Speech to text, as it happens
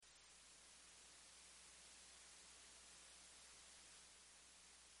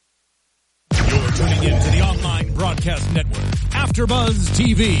tuning in to the online broadcast network, AfterBuzz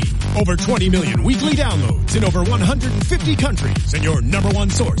TV. Over 20 million weekly downloads in over 150 countries, and your number one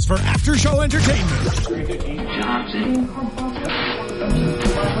source for after-show entertainment.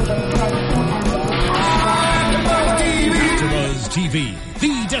 AfterBuzz TV,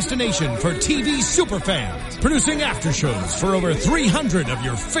 the destination for TV superfans, producing aftershows for over 300 of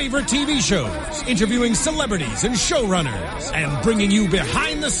your favorite TV shows, interviewing celebrities and showrunners, and bringing you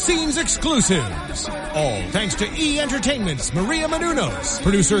behind-the-scenes exclusives. All thanks to E! Entertainment's Maria Menounos,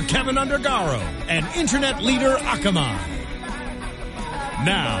 producer Kevin Undergaro, and internet leader Akamai.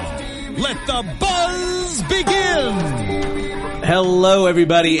 Now, let the buzz begin! Hello,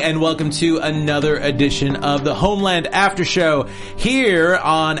 everybody, and welcome to another edition of the Homeland After Show here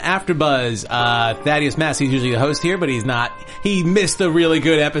on AfterBuzz. Thaddeus Massey's usually the host here, but he's not. He missed a really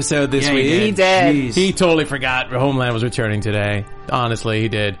good episode this week. He did. Jeez. He totally forgot Homeland was returning today. Honestly, he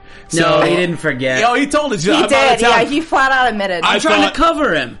did. No, he didn't forget. Oh, he told us. He did. Yeah, he flat out admitted. I'm trying to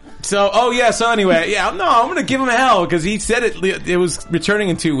cover him. So anyway, I'm going to give him hell because he said it was returning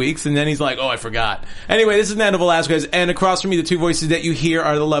in 2 weeks, and then he's like, oh, I forgot. Anyway, this is Nando Velasquez, and across from me, the two voices that you hear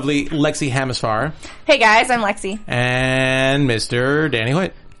are the lovely Lexi Hamasfar. Hey guys, I'm Lexi. And Mr. Danny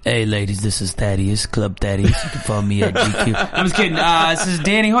Hoyt. Hey ladies, this is Thaddeus, Club Thaddeus. You can follow me at GQ. I'm just kidding. This is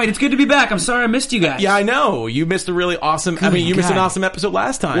Danny Hoyt. It's good to be back. I'm sorry I missed you guys. Yeah, I know. You missed a really awesome... you missed an awesome episode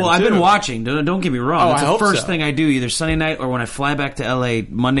last time. Well, I've been watching. Don't get me wrong. Oh, it's the first thing I do, either Sunday night or when I fly back to LA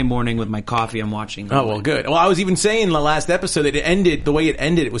Monday morning with my coffee, I'm watching. Oh, well, good. Well, I was even saying in the last episode that the way it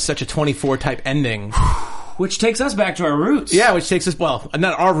ended, it was such a 24 type ending. Which takes us back to our roots. Yeah, which takes us, well,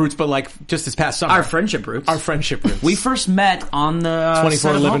 not our roots, but like just this past summer. Our friendship roots. We first met on the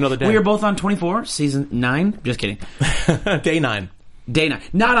 24 Live Another Day. We were both on 24, season 9. Just kidding. Day 9.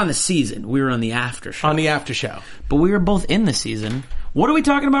 Not on the season. We were on the after show. On the after show. But we were both in the season. What are we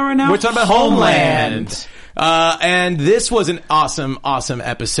talking about right now? We're talking about Homeland. And this was an awesome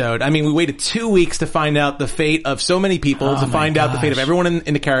episode. I mean, we waited 2 weeks to find out the fate of so many people, out the fate of everyone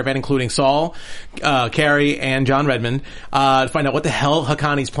in the caravan, including Saul, Carrie, and John Redmond, to find out what the hell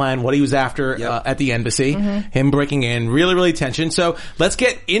Haqqani's plan, what he was after at the embassy, him breaking in, really, really tension. So let's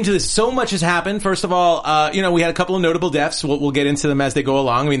get into this. So much has happened. First of all, we had a couple of notable deaths. We'll get into them as they go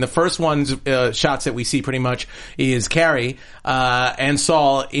along. I mean, the first one's shots that we see pretty much is Carrie and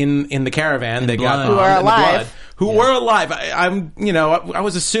Saul in the caravan. They got who are alive. Who were alive. I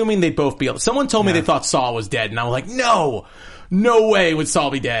was assuming they'd both be. Someone told me they thought Saul was dead, and I was like, no way would Saul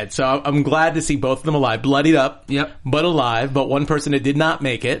be dead. So I'm glad to see both of them alive, bloodied up, but alive. But one person that did not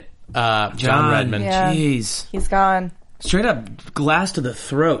make it, John Redmond. Yeah. Jeez, he's gone. Straight up glass to the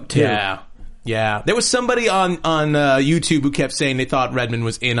throat too. Yeah. There was somebody on YouTube who kept saying they thought Redmond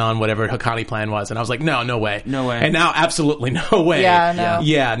was in on whatever Haqqani plan was, and I was like, no way. And now, absolutely no way.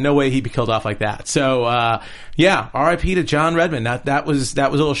 Yeah, no way he'd be killed off like that. So, R.I.P. to John Redmond. That was a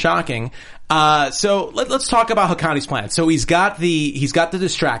little shocking. So let's talk about Haqqani's plan. So he's got the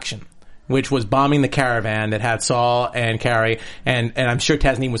distraction, which was bombing the caravan that had Saul and Carrie, and I'm sure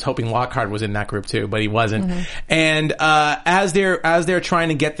Tasneem was hoping Lockhart was in that group too, but he wasn't. And as they're trying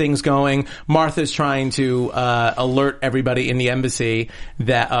to get things going, Martha's trying to alert everybody in the embassy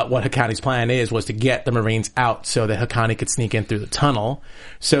that what Haqqani's plan was to get the Marines out so that Haqqani could sneak in through the tunnel.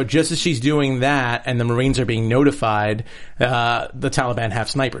 So just as she's doing that, and the Marines are being notified, the Taliban have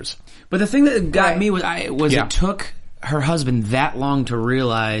snipers. But the thing that got me was it took her husband that long to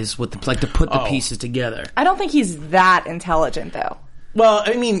realize to put the pieces together. I don't think he's that intelligent, though. Well,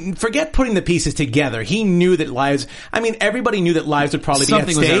 I mean, forget putting the pieces together. He knew that lives... I mean, everybody knew that lives would probably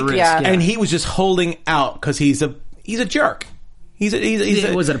something be at stake. Was at risk, and he was just holding out because he's a jerk. Was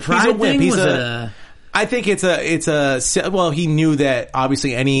it a pride thing? I think he knew that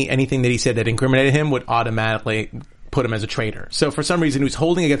obviously anything that he said that incriminated him would automatically put him as a traitor. So for some reason he was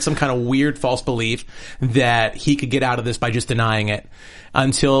holding against some kind of weird false belief that he could get out of this by just denying it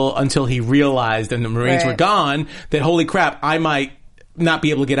until he realized, and the Marines were gone, that holy crap, I might not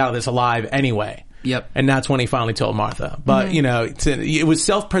be able to get out of this alive anyway. Yep. And that's when he finally told Martha. But, it was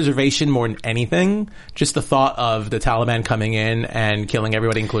self-preservation more than anything. Just the thought of the Taliban coming in and killing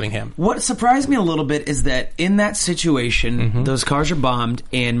everybody, including him. What surprised me a little bit is that in that situation, those cars are bombed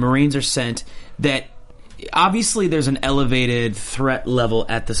and Marines are sent, that obviously there's an elevated threat level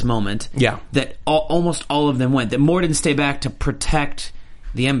at this moment. Yeah. That almost all of them went. That more didn't stay back to protect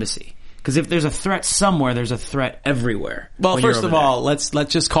the embassy. Because if there's a threat somewhere, there's a threat everywhere. Well, first of all, let's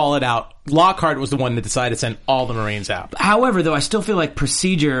just call it out Lockhart was the one that decided to send all the Marines out. However, though, I still feel like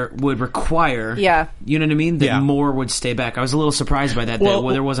procedure would require, you know what I mean, that more would stay back. I was a little surprised by that, that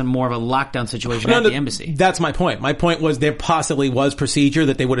there wasn't more of a lockdown situation at the embassy. That's my point. My point was there possibly was procedure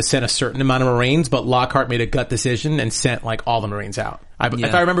that they would have sent a certain amount of Marines, but Lockhart made a gut decision and sent like all the Marines out.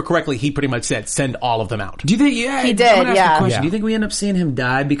 If I remember correctly, he pretty much said, send all of them out. Do you think, he did, I'm gonna ask a question. Do you think we end up seeing him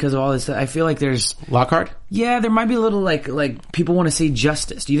die because of all this stuff? I feel like there's... Lockhart? Yeah, there might be a little like people want to see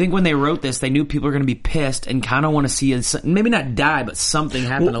justice. Do you think when they wrote this, they knew people were going to be pissed and kind of want to see, maybe not die, but something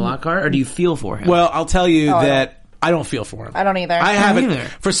happen to Lockhart? Or do you feel for him? Well, I'll tell you that... I don't feel for him. I don't either. I haven't.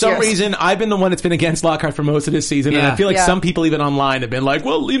 For some reason, I've been the one that's been against Lockhart for most of this season, and I feel like some people even online have been like,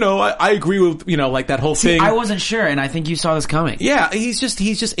 well, I agree with, like that whole thing. I wasn't sure, and I think you saw this coming. Yeah, he's just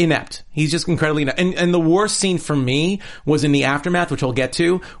inept. He's just incredibly inept. And the worst scene for me was in the aftermath, which we'll get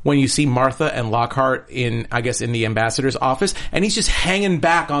to, when you see Martha and Lockhart in the ambassador's office, and he's just hanging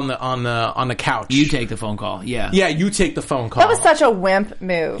back on the couch. You take the phone call. Yeah. Yeah, you take the phone call. That was such a wimp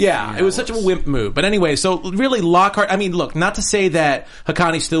move. Yeah, it was such a wimp move. But anyway, so really Lockhart, I mean, look, not to say that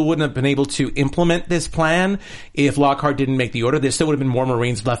Haqqani still wouldn't have been able to implement this plan if Lockhart didn't make the order. There still would have been more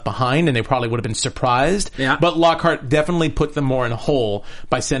Marines left behind, and they probably would have been surprised. Yeah. But Lockhart definitely put them more in a hole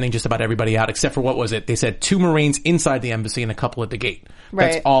by sending just about everybody out, except for, what was it? They said 2 Marines inside the embassy and a couple at the gate.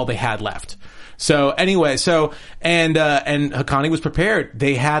 Right. That's all they had left. So anyway, and Haqqani was prepared.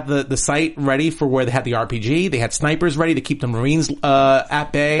 They had the site ready for where they had the RPG. They had snipers ready to keep the Marines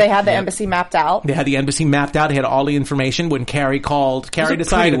at bay. They had the embassy mapped out. They had the embassy mapped out. They had all the information. When Carrie called, Carrie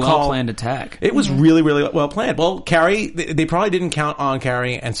decided to call. Well-planned attack. It was really, really well planned. Well, Carrie, they probably didn't count on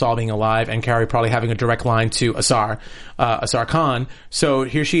Carrie and Saul being alive, and Carrie probably having a direct line to Asar Khan. So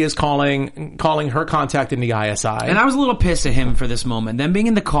here she is calling her contact in the ISI. And I was a little pissed at him for this moment. Them being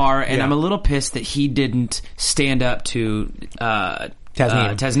in the car, and I'm a little pissed that he didn't stand up to Tasneem.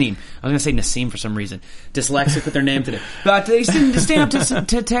 I was going to say Nassim for some reason. Dyslexic with their name today. But they didn't stand up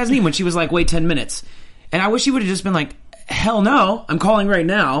to Tasneem when she was like, wait 10 minutes. And I wish he would have just been like, hell no, I'm calling right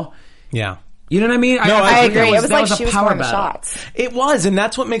now. Yeah. You know what I mean? No, I agree. It was like a she was power calling battle. shots. It was, and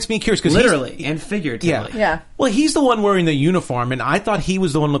that's what makes me curious. Cause literally and figuratively. Yeah. Well, he's the one wearing the uniform, and I thought he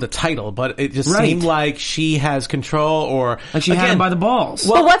was the one with the title, but it just seemed like she has control, or like she had him by the balls.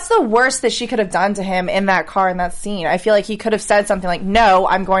 Well, what's the worst that she could have done to him in that car in that scene? I feel like he could have said something like, "No,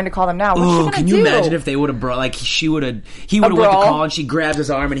 I'm going to call them now." What's she gonna can do? You imagine if they would have brought, like, he would have went to call and she grabs his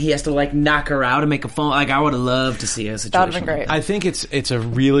arm and he has to like knock her out and make a phone. Like, I would have loved to see a situation. That would have been great. I think it's a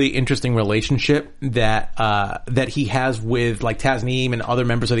really interesting relationship that he has with like Tasneem and other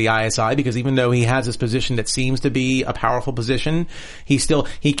members of the ISI, because even though he has this position that seems to be a powerful position, he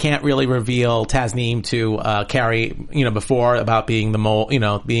can't really reveal Tasneem to Carrie, before, about being the mole,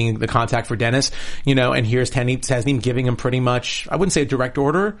 being the contact for Dennis, and here's Tasneem giving him pretty much, I wouldn't say a direct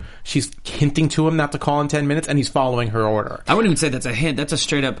order. She's hinting to him not to call in 10 minutes, and he's following her order. I wouldn't even say that's a hint. That's a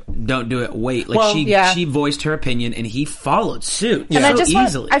straight up don't do it, wait. Like, she voiced her opinion and he followed suit. And so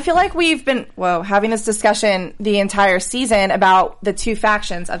easily. I feel like we've been having this discussion the entire season about the 2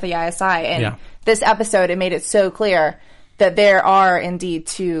 factions of the ISI, and this episode, it made it so clear that there are indeed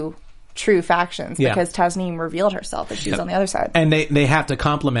 2 true factions, because Tasneem revealed herself that she's on the other side. And they have to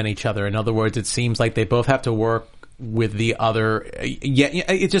complement each other. In other words, it seems like they both have to work with the other.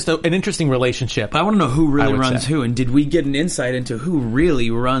 It's just an interesting relationship. I want to know who really runs who, and did we get an insight into who really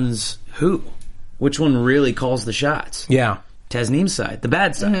runs who? Which one really calls the shots? Yeah. Tasneem's side, the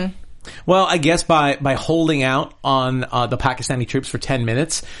bad side. Mm-hmm. Well, I guess by holding out on the Pakistani troops for 10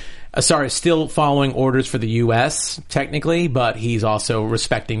 minutes, Asar is still following orders for the U.S., technically, but he's also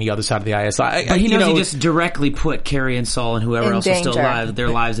respecting the other side of the ISI. But he knows he just directly put Carrie and Saul and whoever else is still alive, their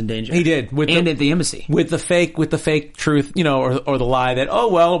lives in danger. He did. At the embassy. With the fake truth, or the lie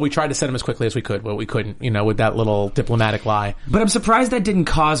that, we tried to send him as quickly as we could. Well, we couldn't, with that little diplomatic lie. But I'm surprised that didn't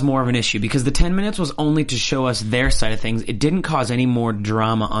cause more of an issue, because the 10 minutes was only to show us their side of things. It didn't cause any more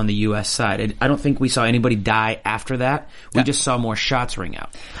drama on the U.S. side. I don't think we saw anybody die after that. We just saw more shots ring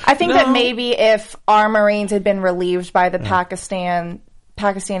out. I think that maybe if our Marines had been relieved by the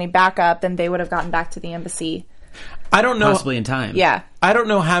Pakistani backup, then they would have gotten back to the embassy. I don't know. Possibly in time. Yeah. I don't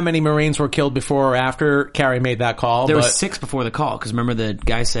know how many Marines were killed before or after Carrie made that call. There were 6 before the call, because remember the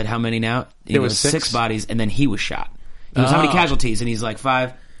guy said how many now? There was 6 bodies, and then he was shot. He was how many casualties? And he's like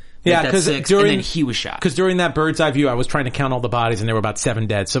 5. Yeah, because and then he was shot. Because during that bird's eye view, I was trying to count all the bodies, and there were about 7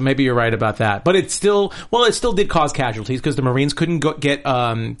 dead. So maybe you're right about that. But it still did cause casualties, because the Marines couldn't get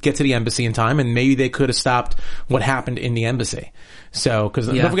to the embassy in time, and maybe they could have stopped what happened in the embassy. So, because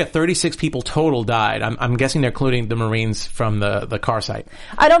don't forget, 36 people total died. I'm guessing they're including the Marines from the car site.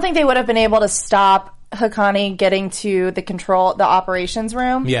 I don't think they would have been able to stop Haqqani getting to the operations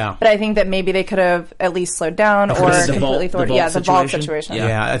room. Yeah. But I think that maybe they could have at least slowed down or completely thwarted. Yeah, the vault situation.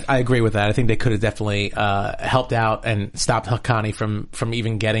 Yeah, I agree with that. I think they could have definitely helped out and stopped Haqqani from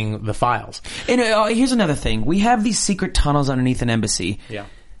even getting the files. And here's another thing. We have these secret tunnels underneath an embassy. Yeah.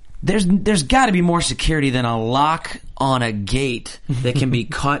 There's got to be more security than a lock on a gate that can be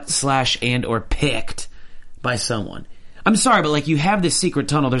cut / and or picked by someone. I'm sorry, but like you have this secret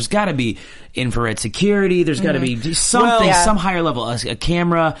tunnel. There's got to be infrared security. There's got to be something, some higher level, a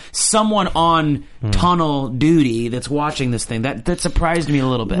camera, someone on tunnel duty that's watching this thing. That surprised me a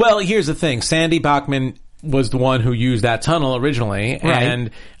little bit. Well, here's the thing. Sandy Bachman was the one who used that tunnel originally. Right.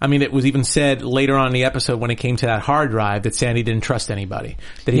 And, I mean, it was even said later on in the episode when it came to that hard drive that Sandy didn't trust anybody.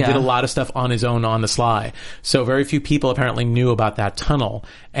 That he did a lot of stuff on his own on the sly. So very few people apparently knew about that tunnel.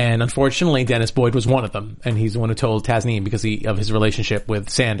 And unfortunately, Dennis Boyd was one of them. And he's the one who told Tasneem because of his relationship with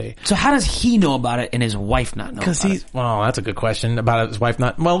Sandy. So how does he know about it and his wife not know about it? Well, that's a good question about his wife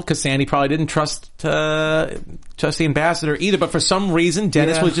not. Well, because Sandy probably didn't trust the ambassador either. But for some reason,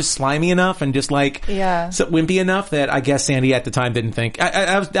 Dennis was just slimy enough and just like... So wimpy enough that I guess Sandy at the time didn't think.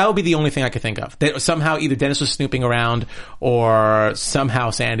 That would be the only thing I could think of. That somehow either Dennis was snooping around or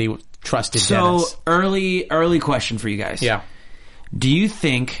somehow Sandy trusted Dennis. So early question for you guys. Yeah. Do you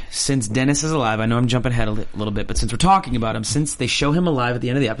think, since Dennis is alive, I know I'm jumping ahead a little bit, but since we're talking about him, since they show him alive at the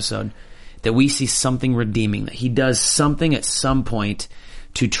end of the episode, that we see something redeeming, that he does something at some point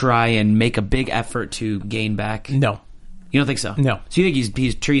to try and make a big effort to gain back? No. You don't think so? No. So you think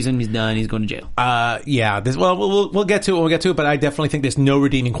he's treason, he's done, he's going to jail? Yeah. We'll get to it when we get to it, but I definitely think there's no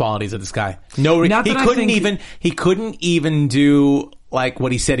redeeming qualities of this guy. He couldn't even do like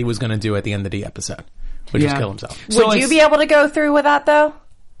what he said he was going to do at the end of the episode, which is kill himself. Would you be able to go through with that though?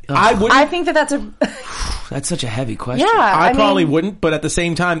 I wouldn't. I think that's that's such a heavy question. Yeah, I probably wouldn't, but at the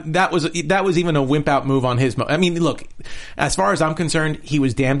same time, that was even a wimp out move on his. I mean, look, as far as I'm concerned, he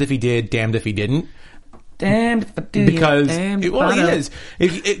was damned if he did, damned if he didn't. Damned because he is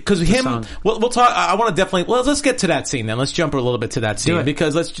because him. We'll talk. I want to definitely. Well, let's get to that scene then. Let's jump a little bit to that scene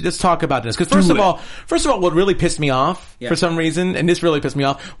because let's talk about this. Because first of all, what really pissed me off for some reason, and this really pissed me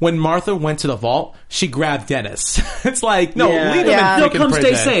off, when Martha went to the vault, she grabbed Dennis. It's like leave him in come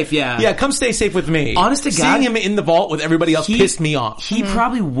prison. Stay safe. Yeah, come stay safe with me. Honest to God, seeing him in the vault with everybody else pissed me off. He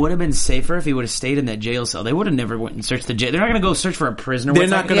probably would have been safer if he would have stayed in that jail cell. They would have never went and searched the jail. They're not going to go search for a prisoner. They're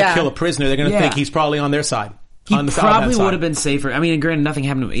not going to kill a prisoner. They're going to think he's probably on their side. He probably would have been safer. I mean, granted, nothing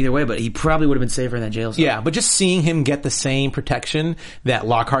happened to him either way, but he probably would have been safer in that jail cell. Yeah, but just seeing him get the same protection that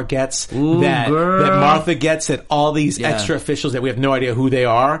Lockhart gets, that Martha gets, that all these extra officials that we have no idea who they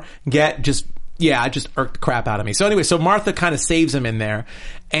are get, just irked the crap out of me. So anyway, Martha kind of saves him in there.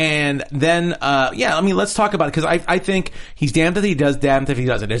 And then, let's talk about it, because I think he's damned if he does, damned if he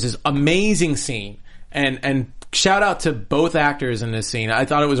doesn't. There's this amazing scene, and shout out to both actors in this scene. I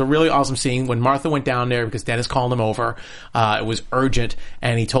thought it was a really awesome scene when Martha went down there because Dennis called him over. It was urgent,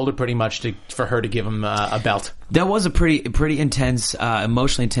 and he told her pretty much for her to give him a belt. That was a pretty intense,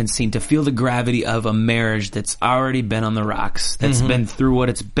 emotionally intense scene to feel the gravity of a marriage that's already been on the rocks, that's been through what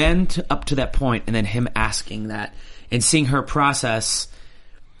it's been up to that point, and then him asking that and seeing her process.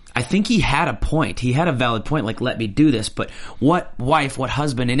 I think he had a point. He had a valid point, like, let me do this. But what wife, what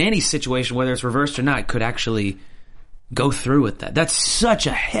husband, in any situation, whether it's reversed or not, could actually go through with that? That's such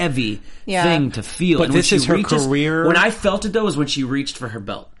a heavy thing to feel. But this is her career. When I felt it, though, was when she reached for her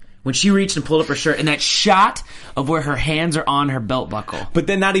belt. When she reached and pulled up her shirt, and that shot of where her hands are on her belt buckle. But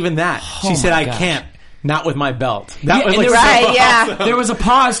then not even that. She said, I can't. Not with my belt. That was awesome. There was a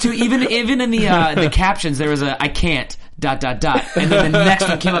pause, too. Even in the captions, there was a, I can't. ... And then the next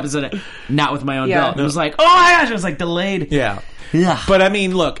one came up and said, not with my own belt. It was like, oh my gosh, it was like delayed. Yeah. But I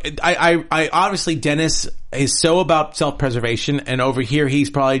mean, look, I obviously Dennis is so about self-preservation, and over here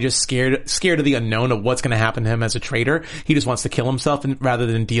he's probably just scared of the unknown of what's going to happen to him as a traitor. He just wants to kill himself rather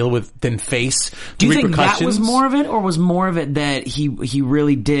than face Do you think that was more of it, or was more of it that he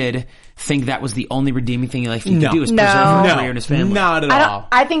really did think that was the only redeeming thing he could do, is preserve her career and his family? Not at all.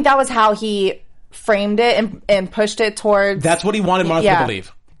 I think that was how he framed it and pushed it towards... That's what he wanted Martha to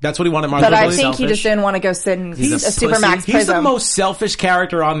believe. That's what he wanted Martha to believe. But I think he just didn't want to go sit in a supermax prison. He's the most selfish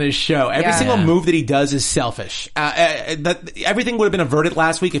character on this show. Every single move that he does is selfish. Everything would have been averted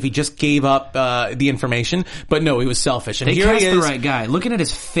last week if he just gave up the information. But no, he was selfish. And they here he is, the right guy. Looking at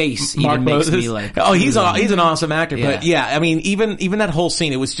his face even makes me like... Oh, he's an awesome actor. But I mean, even that whole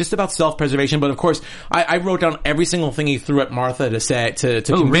scene, it was just about self-preservation. But of course, I wrote down every single thing he threw at Martha to say to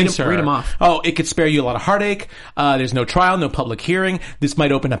convince her. Read him off. Oh, it could spare you a lot of heartache. There's no trial, no public hearing. This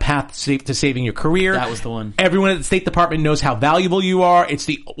might open open a path to saving your career. That was the one. Everyone at the State Department knows how valuable you are. It's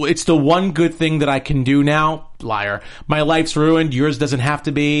the one good thing that I can do now. Liar. My life's ruined. Yours doesn't have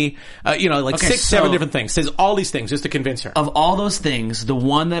to be. 7 different things. Says all these things just to convince her. Of all those things, the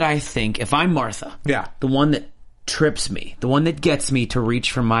one that I think, if I'm Martha, the one that trips me, the one that gets me to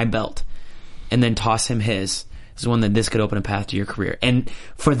reach for my belt and then toss him his, is one that this could open a path to your career. And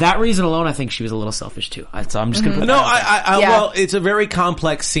for that reason alone, I think she was a little selfish too. So I'm just going to put that well, it's a very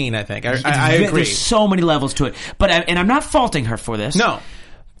complex scene, I think. I agree. There's so many levels to it. And I'm not faulting her for this. No.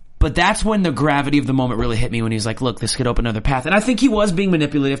 But that's when the gravity of the moment really hit me, when he was like, look, this could open another path. And I think he was being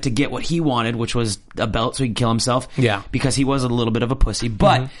manipulative to get what he wanted, which was a belt so he could kill himself. Yeah. Because he was a little bit of a pussy.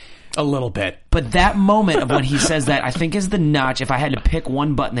 But a little bit. But that moment of when he says that, I think is the notch, if I had to pick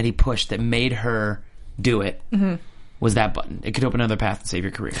one button that he pushed that made her do it, was that button. It could open another path and save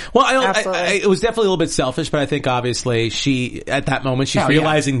your career. Well, it was definitely a little bit selfish, but I think obviously she, at that moment, she's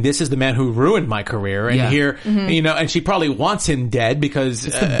realizing this is the man who ruined my career. And here, and she probably wants him dead because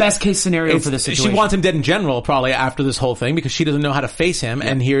it's the best case scenario for this situation. She wants him dead in general, probably after this whole thing, because she doesn't know how to face him.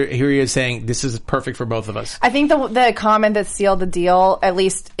 And here he is saying, this is perfect for both of us. I think the comment that sealed the deal, at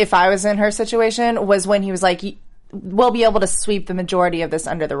least if I was in her situation, was when he was like, we'll be able to sweep the majority of this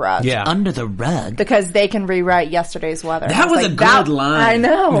under the rug. Yeah. Under the rug? Because they can rewrite yesterday's weather. That was a good line. I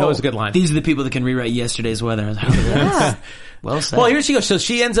know. That was a good line. These are the people that can rewrite yesterday's weather. Yeah. Well said. Well, here she goes. So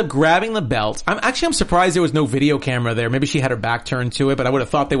she ends up grabbing the belt. I'm surprised there was no video camera there. Maybe she had her back turned to it, but I would have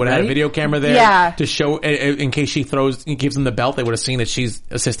thought they would have had a video camera there to show, in case she gives him the belt, they would have seen that she's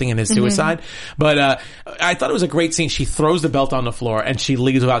assisting in his suicide. But I thought it was a great scene. She throws the belt on the floor and she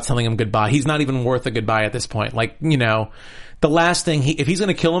leaves without telling him goodbye. He's not even worth a goodbye at this point. The last thing, if he's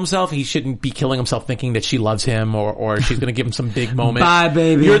going to kill himself, he shouldn't be killing himself thinking that she loves him or she's going to give him some big moment. Bye,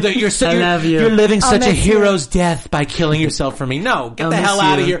 baby. I love you. You're living such a hero's death by killing yourself for me. No, get the hell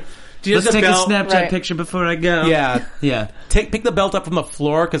out of here. Let's take a Snapchat picture before I go. Yeah. Yeah. Pick the belt up from the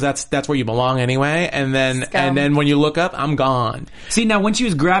floor, because that's where you belong anyway. And then when you look up, I'm gone. See, now when she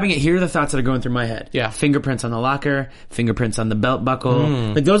was grabbing it, here are the thoughts that are going through my head. Yeah. Fingerprints on the locker, fingerprints on the belt buckle.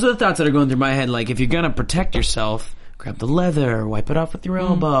 Like, those are the thoughts that are going through my head. Like, if you're going to protect yourself, grab the leather, wipe it off with your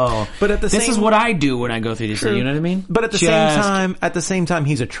elbow. But this is what I do when I go through these things. You know what I mean? But at the same time,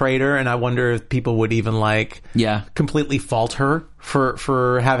 he's a traitor, and I wonder if people would even completely fault her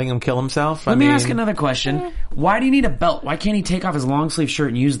for having him kill himself. Let me ask another question. Why do you need a belt? Why can't he take off his long sleeve shirt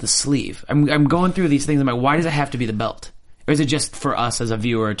and use the sleeve? I'm going through these things. I'm like, why does it have to be the belt? Or is it just for us as a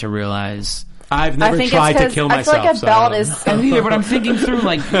viewer to realize? I've never tried to kill myself. I feel like a belt is... Neither, but I'm thinking through,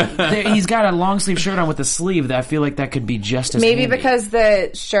 he's got a long sleeve shirt on with a sleeve that I feel like that could be just as Maybe handy. Because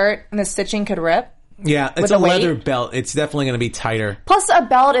the shirt and the stitching could rip? Yeah, it's a leather belt. It's definitely going to be tighter. Plus, a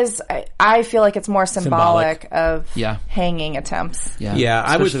belt is... I feel like it's more symbolic of hanging attempts. Yeah,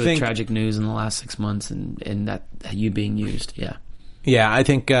 I would think... the tragic news in the last 6 months and that you being used, Yeah, I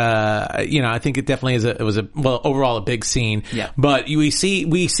think I think it definitely was overall a big scene. Yeah. But we see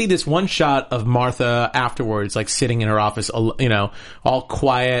this one shot of Martha afterwards, like sitting in her office, all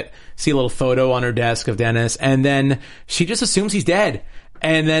quiet. See a little photo on her desk of Dennis, and then she just assumes he's dead.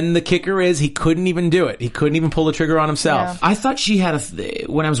 And then the kicker is he couldn't even do it. He couldn't even pull the trigger on himself. Yeah. I thought she had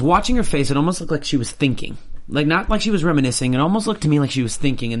when I was watching her face, it almost looked like she was thinking. Like, not like she was reminiscing. It almost looked to me like she was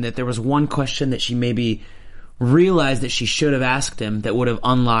thinking, and that there was one question that she maybe realized that she should have asked him that would have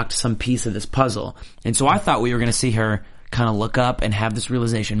unlocked some piece of this puzzle. And so I thought we were going to see her kind of look up and have this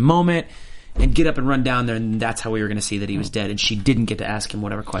realization moment and get up and run down there, and that's how we were going to see that he was dead. And she didn't get to ask him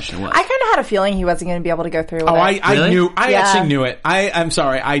whatever question it was. I kind of had a feeling he wasn't going to be able to go through with it. I knew. I actually knew it. I'm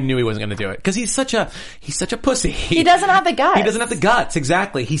sorry. I knew he wasn't going to do it because he's such a pussy. He doesn't have the guts. He doesn't have the guts.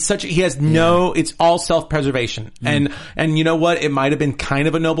 Exactly. He has no. It's all self-preservation. And you know what? It might have been kind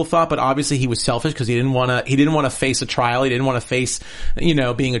of a noble thought, but obviously he was selfish because he didn't want to face a trial. He didn't want to face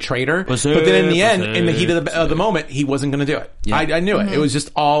being a traitor. But then in the end, in the heat of the moment, he wasn't going to do it. Yeah. I knew it. It was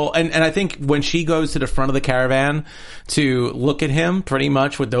just all. And I think when she goes to the front of the caravan to look at him pretty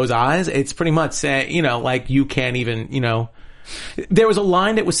much with those eyes, it's pretty much saying, like you can't even, There was a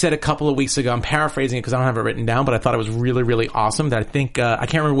line that was said a couple of weeks ago. I'm paraphrasing it because I don't have it written down, but I thought it was really, really awesome that I think, I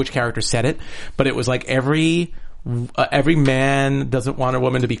can't remember which character said it, but it was like every man doesn't want a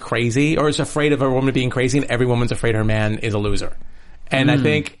woman to be crazy or is afraid of a woman being crazy, and every woman's afraid her man is a loser. And I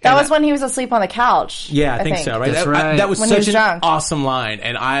think that was when he was asleep on the couch. Yeah, I think so. Right, that's right. That was when such an awesome line,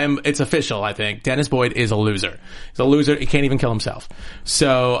 and it's official. I think Dennis Boyd is a loser. He's a loser. He can't even kill himself.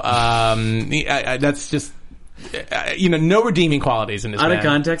 So that's just. no redeeming qualities in this man. Out of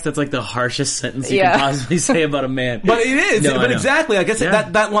context, that's like the harshest sentence you can possibly say about a man. But it is. But exactly. I guess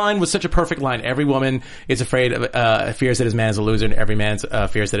that line was such a perfect line. Every woman is afraid of, fears that his man is a loser, and every man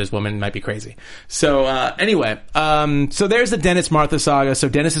fears that his woman might be crazy. So, anyway, so there's the Dennis Martha saga. So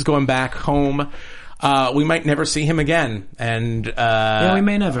Dennis is going back home. We might never see him again, and we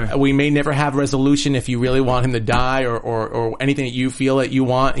may never. We may never have resolution if you really want him to die, or anything that you feel that you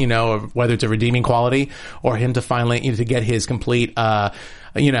want, or whether it's a redeeming quality or him to finally to get his complete, complete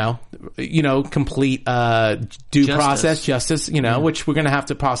due process, justice, which we're going to have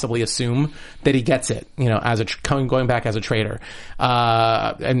to possibly assume that he gets it, as going back as a traitor,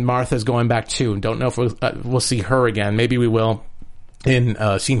 and Martha's going back too. Don't know if we'll see her again. Maybe we will. In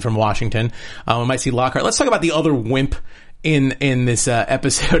Scene from Washington, we might see Lockhart. Let's talk about the other wimp in this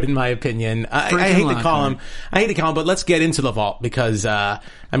episode. In my opinion, I hate to call him, but let's get into the vault because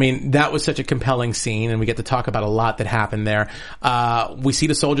that was such a compelling scene, and we get to talk about a lot that happened there. We see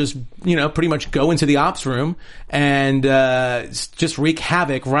the soldiers, pretty much go into the ops room and just wreak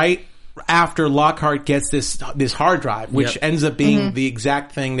havoc right after Lockhart gets this hard drive, which ends up being the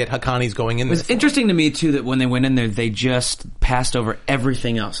exact thing that Haqqani's going in there. It was interesting to me, too, that when they went in there, they just passed over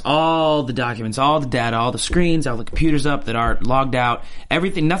everything else. All the documents, all the data, all the screens, all the computers up that are logged out.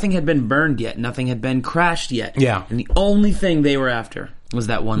 Everything, nothing had been burned yet. Nothing had been crashed yet. Yeah. And the only thing they were after was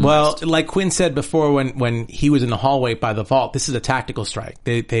that one list. Like Quinn said before when he was in the hallway by the vault, this is a tactical strike.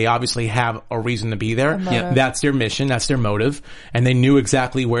 They obviously have a reason to be there. That's their mission. That's their motive. And they knew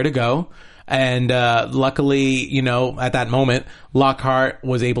exactly where to go. And luckily, at that moment, Lockhart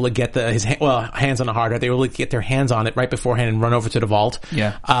was able to get hands on the hard drive. They were able to get their hands on it right beforehand and run over to the vault.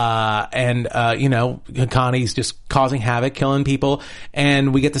 Yeah. Haqqani's just causing havoc, killing people.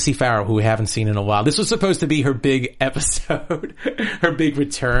 And we get to see Farah, who we haven't seen in a while. This was supposed to be her big episode, her big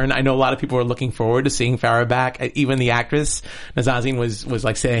return. I know a lot of people were looking forward to seeing Farah back. Even the actress, Nazanin, was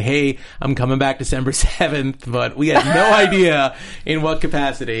like saying, hey, I'm coming back December 7th, but we had no idea in what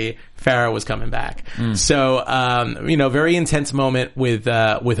capacity Farah was coming back. So, very intense moment with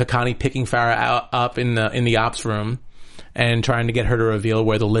Haqqani picking Farah up in the ops room and trying to get her to reveal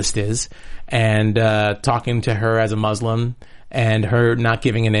where the list is, and talking to her as a Muslim and her not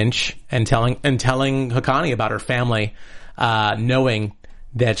giving an inch, and telling Haqqani about her family, knowing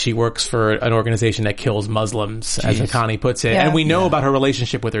that she works for an organization that kills Muslims, as Haqqani puts it. Yeah. And we know about her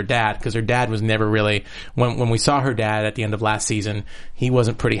relationship with her dad, because her dad was never really, when we saw her dad at the end of last season, he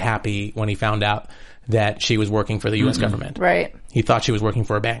wasn't pretty happy when he found out that she was working for the U.S. government. Right. He thought she was working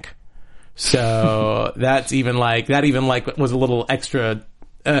for a bank. So that even was a little extra,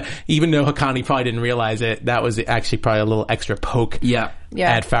 even though Haqqani probably didn't realize it, that was actually probably a little extra poke at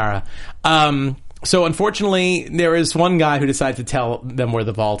Farah. So unfortunately, there is one guy who decides to tell them where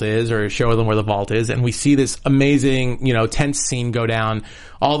the vault is, or show them where the vault is, and we see this amazing, tense scene go down.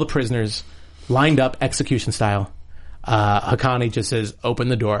 All the prisoners lined up, execution style. Haqqani just says, "Open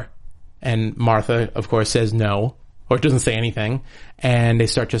the door," and Martha, of course, says no, or doesn't say anything, and they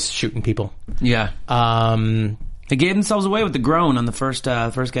start just shooting people. Yeah. They gave themselves away with the groan on the first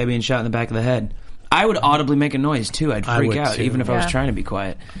guy being shot in the back of the head. I would audibly make a noise too. I'd freak out, even if I was trying to be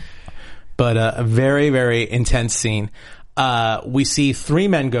quiet. But a very, very intense scene. We see 3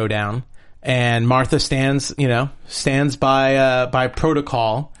 men go down, and Martha stands by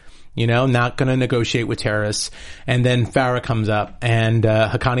protocol, not going to negotiate with terrorists. And then Farah comes up, and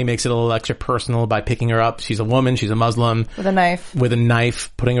Haqqani makes it a little extra personal by picking her up. She's a woman, she's a Muslim. With a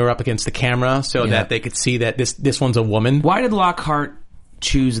knife, putting her up against the camera so that they could see that this one's a woman. Why did Lockhart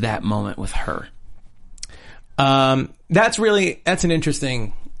choose that moment with her? That's an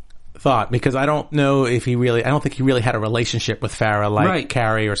interesting thought, because I don't think he really had a relationship with Farah like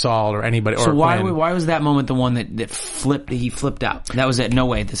Carrie or Saul or anybody. So why was that moment the one that flipped? He flipped out. That was it. No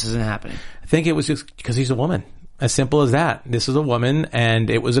way, this isn't happening. I think it was just because he's a woman. As simple as that. This is a woman,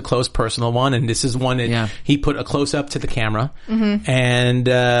 and it was a close personal one, and this is one that he put a close up to the camera, and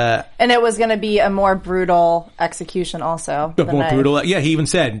it was going to be a more brutal exelocution also. Brutal. Yeah, he even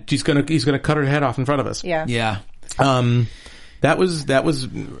said he's going to cut her head off in front of us. Yeah. That was,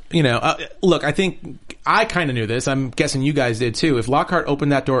 look, I think I kind of knew this. I'm guessing you guys did too. If Lockhart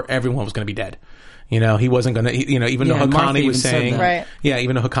opened that door, everyone was going to be dead. He wasn't going to, even though Haqqani was saying,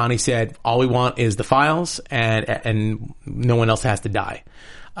 even though Haqqani said, all we want is the files and no one else has to die.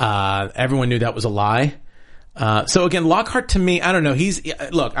 Everyone knew that was a lie. So again, Lockhart to me, I don't know.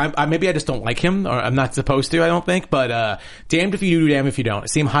 Maybe I just don't like him, or I'm not supposed to, I don't think, but, damned if you do, damned if you don't. I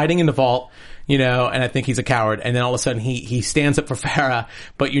see him hiding in the vault, and I think he's a coward. And then all of a sudden he stands up for Farah,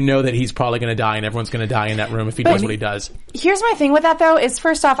 but that he's probably going to die, and everyone's going to die in that room if he does what he does. Here's my thing with that though, is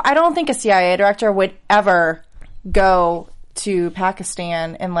first off, I don't think a CIA director would ever go to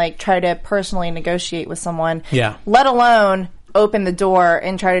Pakistan and like try to personally negotiate with someone. Yeah. Let alone open the door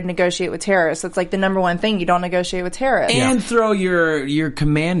and try to negotiate with terrorists. It's like the number one thing. You don't negotiate with terrorists. And throw your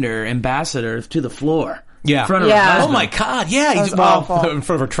commander, ambassador to the floor. Yeah. In front of her husband. Oh my God. Yeah. He's awful. in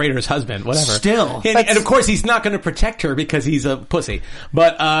front of her traitor's husband, whatever. Still. And of course he's not going to protect her because he's a pussy.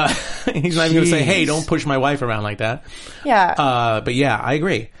 But, he's not even going to say, hey, don't push my wife around like that. Yeah. But yeah, I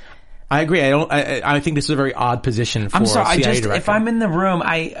agree. I think this is a very odd position for I'm sorry, a CIA director. if I'm in the room,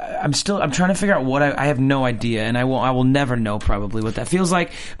 I'm trying to figure out what I have no idea, and I will never know probably what that feels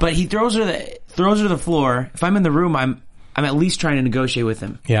like. But he throws her to the floor. If I'm in the room, I'm at least trying to negotiate with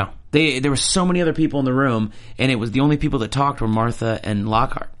him. Yeah. There were so many other people in the room, and it was the only people that talked were Martha and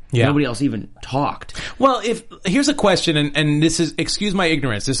Lockhart. Yeah. Nobody else even talked. Well, here's a question, and this is, excuse my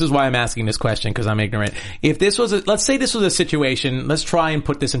ignorance. This is why I'm asking this question, because I'm ignorant. If this was let's say this was a situation, let's try and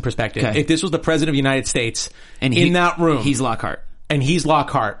put this in perspective. Okay. If this was the President of the United States and in that room. He's Lockhart. And he's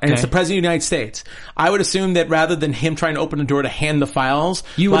Lockhart, and it's the President of the United States. I would assume that rather than him trying to open the door to hand the files,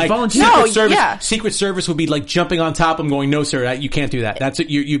 you would volunteer. Secret Service would be like jumping on top of him going, no sir, you can't do that. That's it.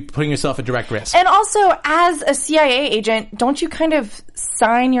 You're putting yourself at direct risk. And also, as a CIA agent, don't you kind of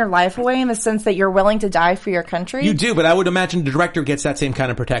sign your life away in the sense that you're willing to die for your country? You do, but I would imagine the director gets that same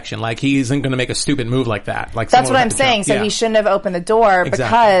kind of protection. Like, he isn't going to make a stupid move like that. Like, that's what I'm saying. So he shouldn't have opened the door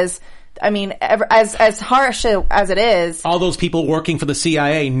because... I mean, as harsh as it is... all those people working for the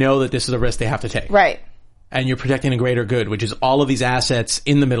CIA know that this is a risk they have to take. Right. And you're protecting a greater good, which is all of these assets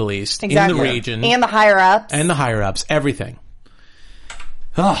in the Middle East, in the region. And the higher-ups. And the higher-ups. Everything.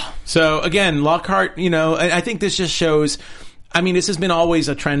 Oh. So, again, Lockhart, I think this just shows... I mean, this has been always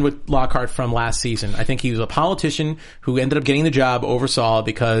a trend with Lockhart from last season. I think he was a politician who ended up getting the job over Saul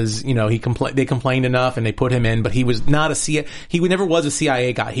because, they complained enough and they put him in, but he was not he never was a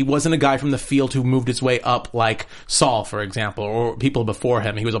CIA guy. He wasn't a guy from the field who moved his way up like Saul, for example, or people before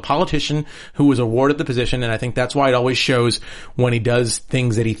him. He was a politician who was awarded the position, and I think that's why it always shows when he does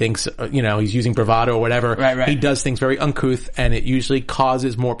things that he thinks, he's using bravado or whatever. Right. He does things very uncouth, and it usually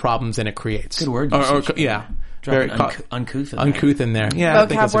causes more problems than it creates. Good word. Yeah. Very uncouth. Uncouth in there. Yeah.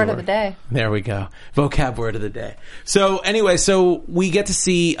 Vocab word of the day. There we go. Vocab word of the day. So anyway, we get to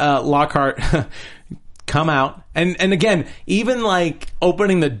see Lockhart come out. And again, even like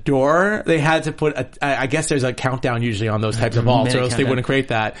opening the door, they had to put I guess there's a countdown usually on those types of vaults, or else they wouldn't create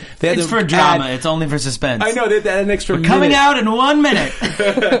that. It's for drama. It's only for suspense. I know, they had an extra minute. Coming out in 1 minute.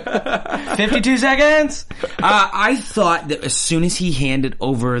 52 seconds. I thought that as soon as he handed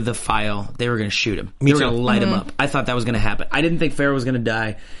over the file, they were going to shoot him. They were going to light him up. I thought that was going to happen. I didn't think Farrah was going to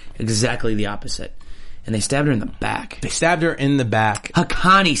die. Exactly the opposite. And they stabbed her in the back.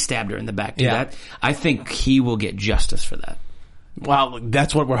 Haqqani stabbed her in the back. Dude. Yeah. I think he will get justice for that. Well,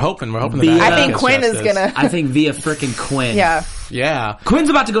 that's what we're hoping. We're hoping I think Quinn is gonna. I think via frickin' Quinn. Yeah. Quinn's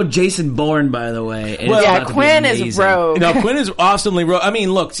about to go Jason Bourne, by the way. Quinn is rogue. No, Quinn is awesomely rogue. I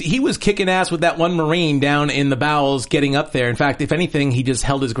mean, look, he was kicking ass with that one Marine down in the bowels getting up there. In fact, if anything, he just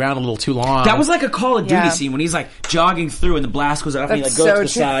held his ground a little too long. That was like a Call of Duty scene when he's like jogging through and the blast goes off and he like goes to the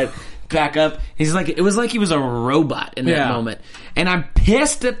side. Back up. He's like, it was like he was a robot in that moment. And I'm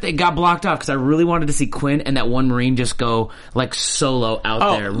pissed that they got blocked off because I really wanted to see Quinn and that one Marine just go like solo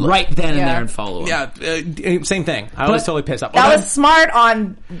out there right then and there and follow him. Yeah, same thing. I was totally pissed off. That was smart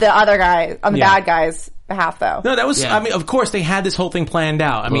on the other guy, on the bad guys. Behalf, though. No, that was. I mean, of course, they had this whole thing planned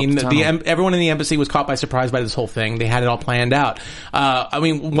out. I mean, everyone in the embassy was caught by surprise by this whole thing. They had it all planned out. I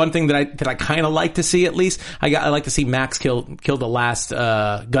mean, one thing that I kind of like to see, at least, I like to see Max kill the last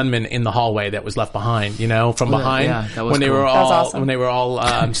gunman in the hallway that was left behind. From behind. Yeah, that was when they cool. were all when they were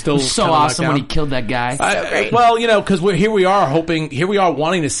all still. It was so awesome when he killed that guy. So great. Well, because here we are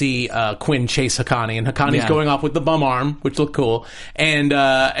wanting to see Quinn chase Haqqani, and Haqqani's going off with the bum arm, which looked cool, and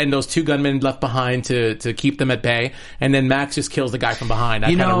those two gunmen left behind to keep them at bay, and then Max just kills the guy from behind. I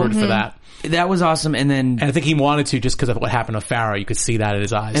kind of rooted for that. That was awesome, and I think he wanted to just because of what happened to Farrah. You could see that in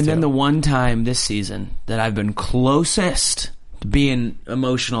his eyes. And then the one time this season that I've been closest to being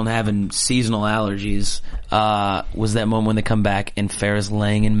emotional and having seasonal allergies was that moment when they come back and Farrah's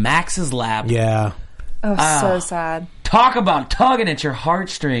laying in Max's lap. Yeah. Oh, so sad. Talk about tugging at your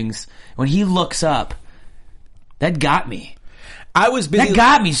heartstrings. When he looks up, that got me. I was busy. That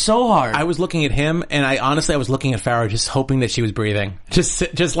got me so hard. I was looking at him, and I was looking at Farrah, just hoping that she was breathing,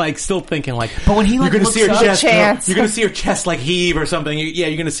 just like still thinking like. But when he you're going to see her chest, you're going to see her chest like heave or something.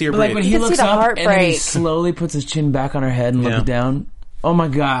 You're going to see her breathe. Like when he looks up and then he slowly puts his chin back on her head and looks down. Oh my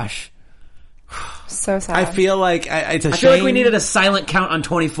gosh. So sad. I feel like it's a shame. I feel like we needed a silent count on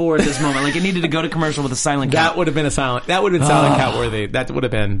 24 at this moment. Like it needed to go to commercial with a silent count. That would have been silent count worthy. That would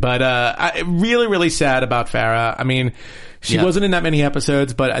have been. But really, really sad about Farrah. I mean, she wasn't in that many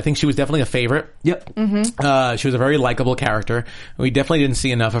episodes, but I think she was definitely a favorite. Yep. Mm-hmm. She was a very likable character. We definitely didn't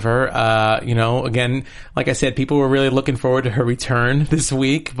see enough of her. Again, like I said, people were really looking forward to her return this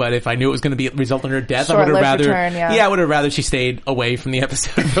week. But if I knew it was going to result in her death, I would have rather. I would have rather she stayed away from the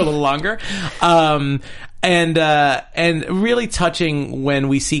episode for a little longer. And really touching when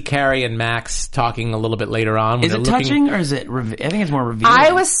we see Carrie and Max talking a little bit later on. Is it touching or is it? I think it's more revealing.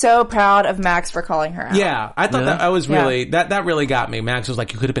 I was so proud of Max for calling her out. Yeah, I thought that I was really that really got me. Max was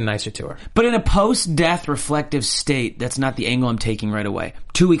like, you could have been nicer to her. But in a post-death reflective state, that's not the angle I'm taking right away.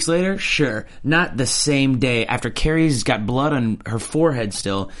 2 weeks later, sure, not the same day after Carrie's got blood on her forehead.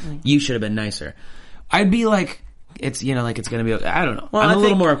 Still, you should have been nicer. I'd be like. It's, it's gonna be, I don't know. Well, I'm a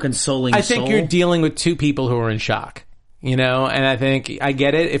little more consoling I think you're dealing with two people who are in shock, and I think, I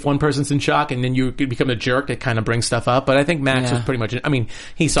get it, if one person's in shock and then you become a jerk, it kind of brings stuff up, but I think Max was pretty much,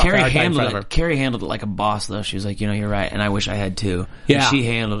 he saw Carrie in front of her. Carrie handled it like a boss, though. She was like, you're right, and I wish I had too. Yeah. And she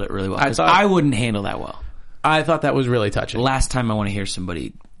handled it really well. I wouldn't handle that well. I thought that was really touching. Last time I want to hear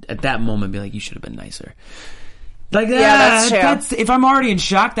somebody at that moment be like, you should have been nicer. Like that. Yeah, that's true. If I'm already in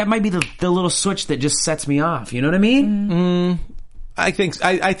shock, that might be the little switch that just sets me off. You know what I mean? I think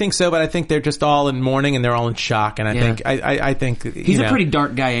so, but I think they're just all in mourning and they're all in shock. And I think he's a pretty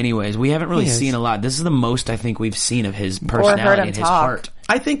dark guy, anyways. We haven't really seen a lot. This is the most I think we've seen of his personality and his heart.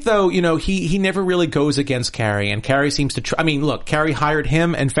 I think, though, he never really goes against Carrie, and Carrie seems to. Look, Carrie hired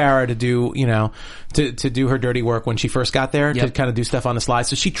him and Farrah to do, to do her dirty work when she first got there, to kind of do stuff on the slide.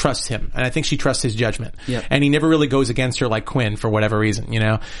 So she trusts him, and I think she trusts his judgment. Yep. And he never really goes against her like Quinn for whatever reason,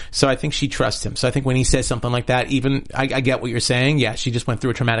 So I think she trusts him. So I think when he says something like that, even I get what you're saying. Yeah, she just went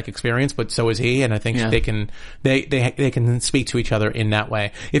through a traumatic experience, but so is he, and I think they can speak to each other in that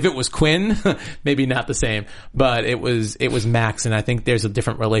way. If it was Quinn, maybe not the same, but it was Max, and I think there's a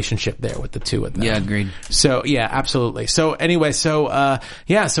different relationship there with the two of them. Yeah, agreed. So yeah, absolutely. So anyway, so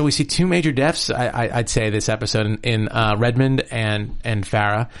we see two major deaths. I'd say this episode in Redmond and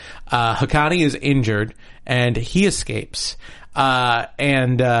Farrah. Haqqani is injured and he escapes. Was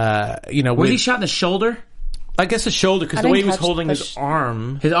he shot in the shoulder? I guess the shoulder, because the way he was holding his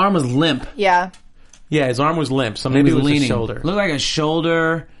arm was limp. Yeah. Yeah, his arm was limp, so maybe it was leaning. his shoulder. Looked like a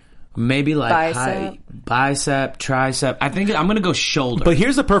shoulder. Maybe like bicep, tricep. I think I'm going to go shoulder. But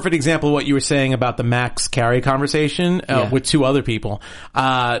here's a perfect example of what you were saying about the Max Carrie conversation with two other people.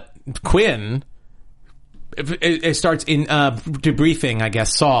 Quinn it starts in debriefing, I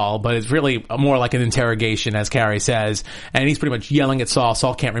guess, Saul, but it's really more like an interrogation, as Carrie says, and he's pretty much yelling at Saul.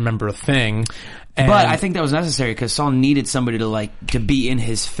 Saul can't remember a thing. But I think that was necessary because Saul needed somebody to be in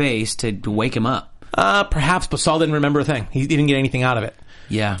his face to wake him up. Perhaps, but Saul didn't remember a thing. He didn't get anything out of it.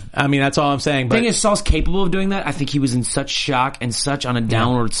 Yeah. That's all I'm saying. The thing is, Saul's capable of doing that. I think he was in such shock and such on a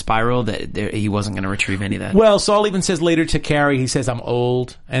downward spiral that he wasn't going to retrieve any of that. Well, Saul even says later to Carrie, he says, I'm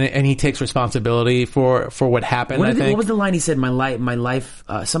old, and he takes responsibility for what happened, What was the line he said? My life,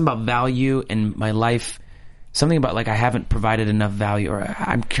 something about value and my life... Something about I haven't provided enough value, or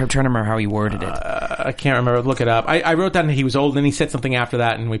I'm trying to remember how he worded it. I can't remember. Look it up. I wrote down that he was old, and then he said something after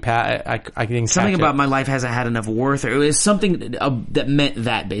that, and I didn't something about it. My life hasn't had enough worth, or it was something that meant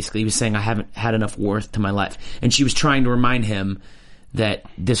that basically he was saying I haven't had enough worth to my life, and she was trying to remind him that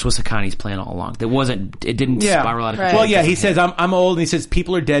this was Haqqani's plan all along. It didn't spiral out of control. Well, yeah, he says I'm old, and he says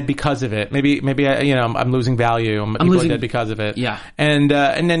people are dead because of it. Maybe I'm losing value. People are dead because of it. Yeah, and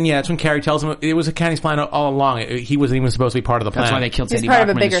then that's when Carrie tells him it was Haqqani's plan all along. He wasn't even supposed to be part of the plan. That's why they killed Teddy He's part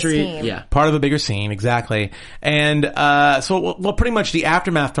Bachman of a bigger in the street. scheme. Yeah, part of a bigger scene, exactly. And so pretty much the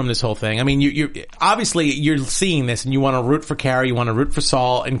aftermath from this whole thing. You obviously you're seeing this, and you want to root for Carrie, you want to root for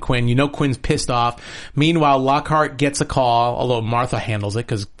Saul and Quinn. Quinn's pissed off. Meanwhile, Lockhart gets a call, although Martha handles it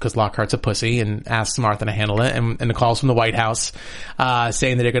because Lockhart's a pussy and asks Martha to handle it, and the calls from the White House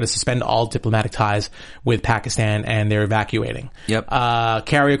saying that they're going to suspend all diplomatic ties with Pakistan and they're evacuating. Yep.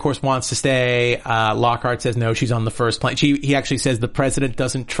 Carrie, of course, wants to stay. Lockhart says no, she's on the first plane. He actually says the president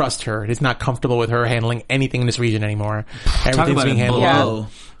doesn't trust her. He's not comfortable with her handling anything in this region anymore. Everything's being handled.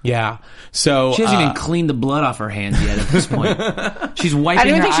 Yeah. So she hasn't even cleaned the blood off her hands yet at this point. She's wiping her eyeballs. I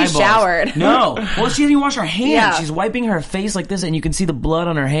don't even think she showered. No. Well, she hasn't even washed her hands. Yeah. She's wiping her face like this, and you can see the blood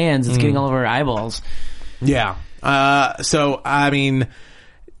on her hands. It's getting all over her eyeballs. Yeah.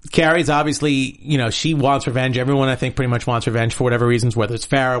 Carrie's obviously, she wants revenge. Everyone, I think, pretty much wants revenge for whatever reasons, whether it's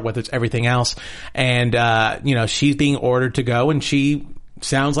Farrah, whether it's everything else. And, she's being ordered to go, and she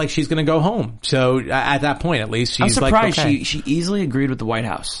sounds like she's going to go home. So at that point, at least, she's I'm surprised okay. she easily agreed with the White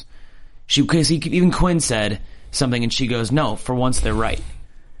House. Because even Quinn said something, and she goes, "No, for once they're right."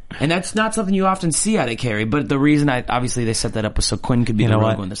 And that's not something you often see out of Carrie, but the reason obviously they set that up was so Quinn could be the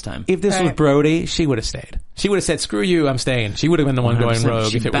rogue one this time. If this was Brody, she would have stayed. She would have said, "Screw you, I'm staying." She would have been the one going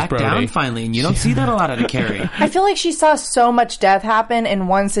rogue if it was Brody. She backed down finally, and you don't see that a lot out of Carrie. I feel like she saw so much death happen in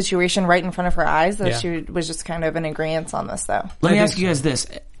one situation right in front of her eyes that she was just kind of in agreement on this, though. Let me ask you guys this.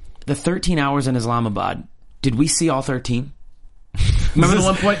 The 13 hours in Islamabad, did we see all 13? Remember the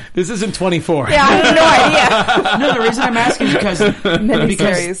one point? This isn't 24. Yeah, I have no idea. No, the reason I'm asking is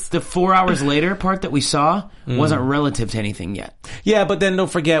because the 4 hours later part that we saw wasn't relative to anything yet. Yeah, but then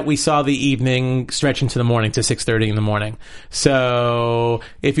don't forget we saw the evening stretch into the morning to 6:30 in the morning. So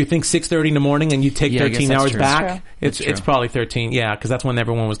if you think 6:30 in the morning and you take 13 hours back, it's probably 13. Yeah, because that's when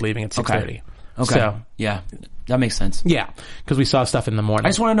everyone was leaving at 6:30. Okay. So, yeah, that makes sense. Yeah, because we saw stuff in the morning. I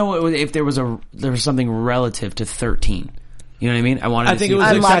just want to know if there was something relative to 13. You know what I mean? I think it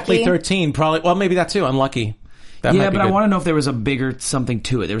was exactly 13. Probably. Well, maybe that too. Unlucky. That but I want to know if there was a bigger something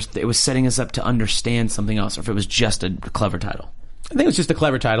to it. It was setting us up to understand something else, or if it was just a clever title. I think it was just a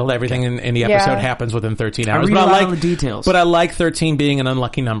clever title. Everything in the episode happens within 13 hours. I like the details. But I like 13 being an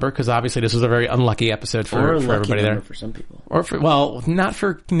unlucky number because obviously this was a very unlucky episode for everybody there. For some people. Or not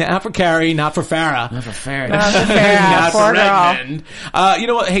for Carrie, not for Farrah. Not for Farrah. Not for Redmond. You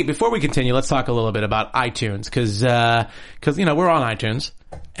know what? Hey, before we continue, let's talk a little bit about iTunes because we're on iTunes.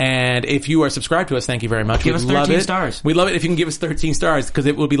 And if you are subscribed to us, thank you very much. Give us 13 stars. We'd love it if you can give us 13 stars because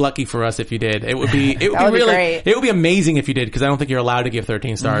it would be lucky for us if you did. It would be great. It would be amazing if you did because I don't think you're allowed to give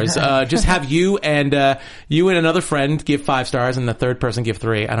 13 stars. Just have you and another friend give 5 stars and the third person give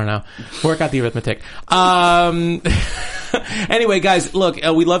 3. I don't know. Work out the arithmetic. Anyway, guys, look,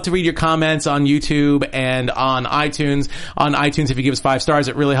 we love to read your comments on YouTube and on iTunes. On iTunes, if you give us 5 stars,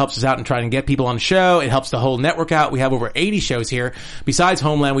 it really helps us out in trying to get people on the show. It helps the whole network out. We have over 80 shows here. Besides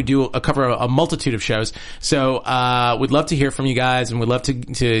Homeland, we do cover a multitude of shows. So, we'd love to hear from you guys and we'd love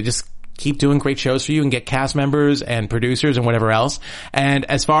to just keep doing great shows for you and get cast members and producers and whatever else. And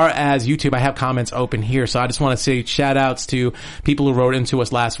as far as YouTube, I have comments open here. So I just want to say shout outs to people who wrote into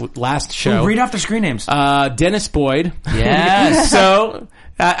us last show. Read off the screen names. Dennis Boyd. Yes. So,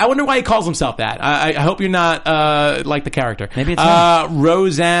 I wonder why he calls himself that. I hope you're not, like the character. Maybe it's not.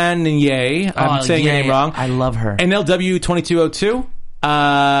 Roseanne Ye. I'm saying your name wrong. I love her. NLW22.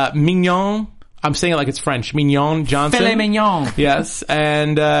 Mignon. I'm saying it like it's French. Mignon Johnson. Filet mignon. Yes.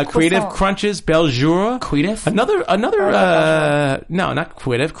 And, Creative Crunches, Beljour. Creative? No, not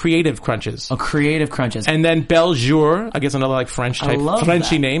Creative. Creative Crunches. Oh, Creative Crunches. And then Beljour, I guess another like French type,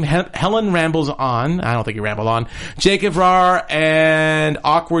 Frenchy that name. Helen Rambles On. I don't think you rambled on. Jacob Rar and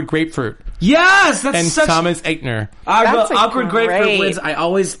Awkward Grapefruit. Yes! And Thomas Eichner. Awkward Grapefruit wins.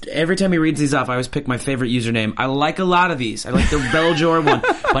 Every time he reads these off, I always pick my favorite username. I like a lot of these. I like the Beljour one.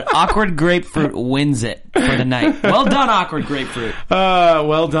 But Awkward Grapefruit wins it for the night. Well done, Awkward Grapefruit.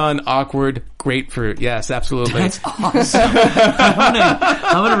 Well done, Awkward Grapefruit. Yes, absolutely. That's awesome. I'm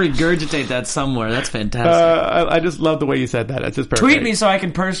gonna regurgitate that somewhere. That's fantastic. I just love the way you said that. That's just perfect. Tweet me so I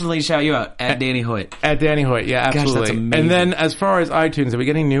can personally shout you out at Danny Hoyt. At Danny Hoyt, yeah, absolutely. Gosh, that's amazing. And then as far as iTunes, are we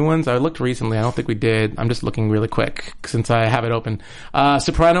getting new ones? I looked recently. I don't think we did. I'm just looking really quick since I have it open.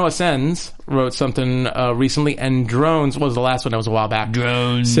 Soprano Ascends wrote something recently, and Drones was the last one. That was a while back.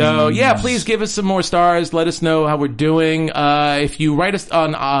 Drones. So yeah, please give us some more stars. Let us know how we're doing. If you write us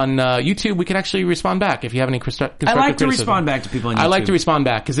on YouTube, we can actually respond back if you have any constructive criticism. I like to respond back to people on YouTube. I like to respond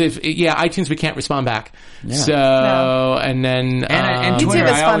back because iTunes we can't respond back. Yeah. So and then and Twitter,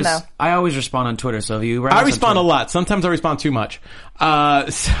 YouTube is fun though. I always respond on Twitter. So if you write I respond a lot. Sometimes I respond too much.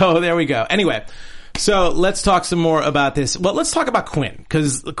 So there we go. Anyway, so let's talk some more about this. Well, let's talk about Quinn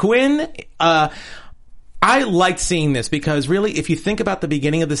because Quinn. I liked seeing this because really, if you think about the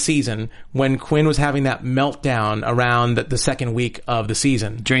beginning of the season, when Quinn was having that meltdown around the second week of the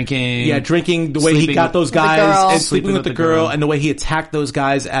season. Drinking, the way he got those guys, and sleeping with the girl, and the way he attacked those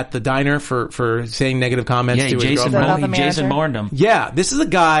guys at the diner for saying negative comments to his girlfriend. Jason warned him. Yeah, this is a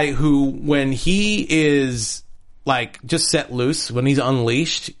guy who, when he is like just set loose, when he's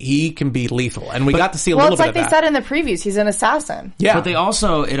unleashed, he can be lethal, and we got to see a little bit of that. Well, it's like they said in the previews, he's an assassin. Yeah, but it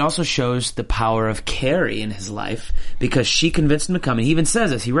also shows the power of Carrie in his life because she convinced him to come, and he even says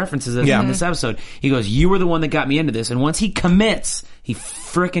this. He references this in this episode. He goes, "You were the one that got me into this," and once he commits, he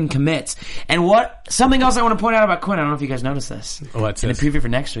frickin' commits. And something else I want to point out about Quinn, I don't know if you guys noticed this. What's in the preview for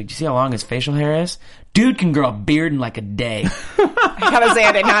next week, do you see how long his facial hair is? Dude can grow a beard in like a day. I gotta say,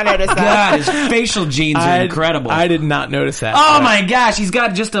 I did not notice that. God, his facial genes are incredible. I did not notice that. Oh my gosh, he's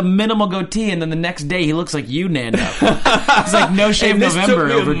got just a minimal goatee, and then the next day he looks like you, Nando. It's like no shave November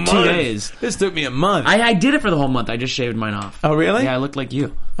over 2 days. This took me a month. I did it for the whole month. I just shaved mine off. Oh really? Yeah, I looked like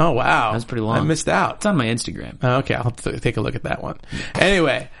you. Oh, wow. That's pretty long. I missed out. It's on my Instagram. Oh, okay, I'll take a look at that one.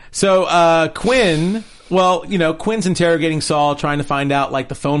 Anyway, so Quinn... Well, Quinn's interrogating Saul, trying to find out, like,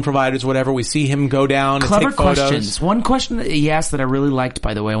 the phone providers, whatever. We see him go down and take photos. Clever questions. One question that he asked that I really liked,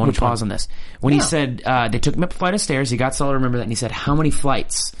 by the way, I want to pause on this. When he said, they took him up a flight of stairs, he got Saul to remember that, and he said, how many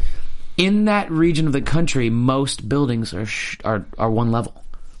flights? In that region of the country, most buildings are one level.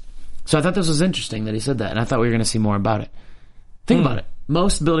 So I thought this was interesting that he said that, and I thought we were going to see more about it. Think about it.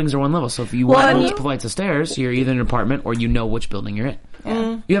 Most buildings are one level, so if you want multiple flights of stairs, you're either in an apartment or you know which building you're in.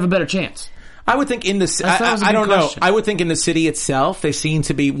 Yeah. You have a better chance. I would think in the I don't know. I would think in the city itself, they seem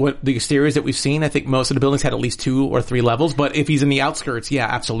to be what the exteriors that we've seen. I think most of the buildings had at least 2 or 3 levels. But if he's in the outskirts, yeah,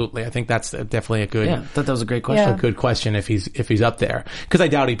 absolutely. I think that's definitely a good. Yeah, I thought that was a great question. A good question if he's up there, because I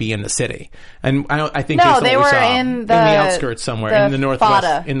doubt he'd be in the city. And I think they were in the outskirts somewhere in the northwest,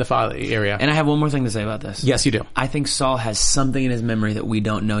 Fada. in the Fada area. And I have one more thing to say about this. Yes, you do. I think Saul has something in his memory that we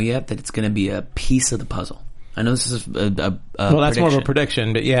don't know yet. That it's going to be a piece of the puzzle. I know this is a well, that's more of a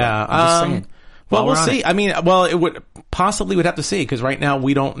prediction, but yeah. I'm just saying. Well, we'll see. I mean, it would have to see, because right now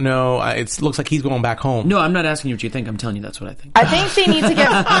we don't know. It looks like he's going back home. No, I'm not asking you what you think. I'm telling you that's what I think. I think they need to give...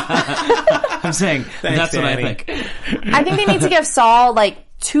 I'm saying that's Danny. What I think. I think they need to give Saul,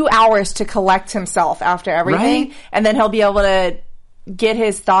 2 hours to collect himself after everything, right? And then he'll be able to get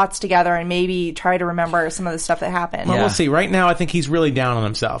his thoughts together and maybe try to remember some of the stuff that happened. Well, we'll see. Right now, I think he's really down on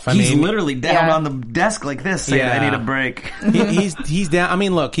himself. He's literally down on the desk like this, saying, I need a break. He's down. I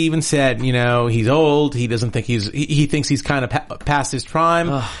mean, look, he even said, he's old. He doesn't think he thinks he's kind of past his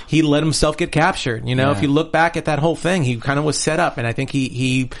prime. He let himself get captured. If you look back at that whole thing, he kind of was set up, and I think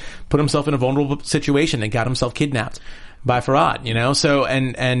he put himself in a vulnerable situation and got himself kidnapped by Farad, so,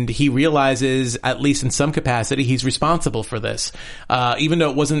 and he realizes, at least in some capacity, he's responsible for this. Even though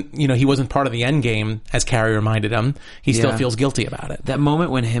it wasn't, he wasn't part of the end game, as Carrie reminded him, he still feels guilty about it. That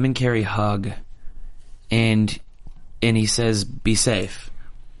moment when him and Carrie hug, and he says, be safe.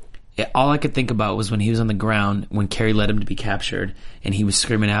 All I could think about was when he was on the ground, when Carrie led him to be captured, and he was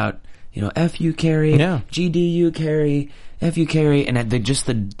screaming out, F you, Carrie, GDU, Carrie, F you, Carrie, and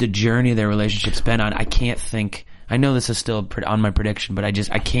the journey their relationship's been on, I can't think... I know this is still on my prediction, but I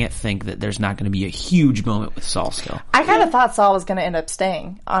can't think that there's not going to be a huge moment with Saul still. I kind of thought Saul was going to end up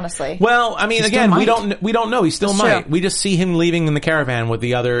staying, honestly. Well, I mean, again, we don't know. He still might. We just see him leaving in the caravan with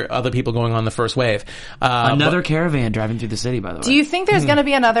the other people going on the first wave. Another caravan driving through the city, by the way. Do you think there's going to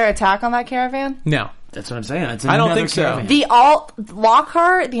be another attack on that caravan? No. That's what I'm saying. I don't think so.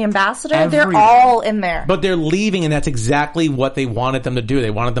 Lockhart, the ambassador, they're all in there. But they're leaving, and that's exactly what they wanted them to do.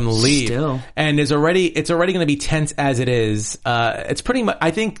 They wanted them to leave. Still. And it's already going to be tense as it is. It's pretty much,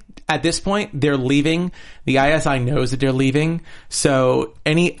 I think at this point, they're leaving. The ISI knows that they're leaving. So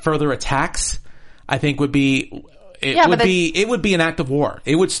any further attacks, I think would be... It would be an act of war.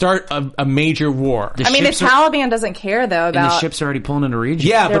 It would start a major war. The Taliban doesn't care though about. And the ships are already pulling into region.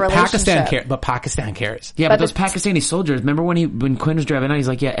 Yeah, but Pakistan cares. But Pakistan cares. Yeah, but those Pakistani soldiers. Remember when Quinn was driving out, he's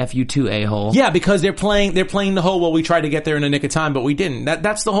like, "Yeah, F you too, a-hole." Yeah, because they're playing the whole. Well, we tried to get there in a nick of time, but we didn't.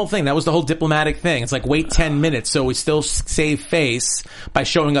 That's the whole thing. That was the whole diplomatic thing. It's like wait 10 minutes, so we still save face by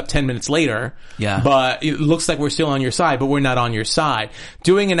showing up 10 minutes later. Yeah, but it looks like we're still on your side, but we're not on your side.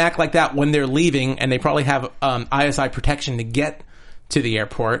 Doing an act like that when they're leaving, and they probably have ISI protection to get to the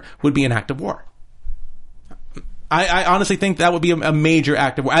airport, would be an act of war. I honestly think that would be a major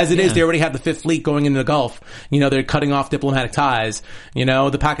act of war. As it is, they already have the Fifth Fleet going into the Gulf. They're cutting off diplomatic ties. The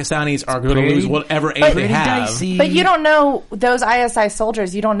Pakistanis are going to lose whatever aid they have. Dicey. But you don't know those ISI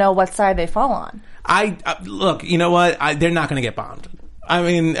soldiers. You don't know what side they fall on. Look, you know what? They're not going to get bombed. I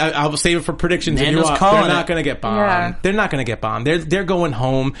mean, I'll save it for predictions. They're not going to get bombed. Yeah. They're not going to get bombed. They're going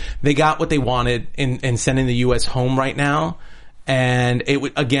home. They got what they wanted in sending the U.S. home right now. And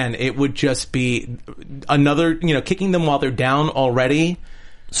it would just be another, kicking them while they're down already.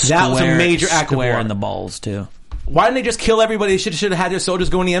 That was a major act of war. In the balls too. Why didn't they just kill everybody? They should have had their soldiers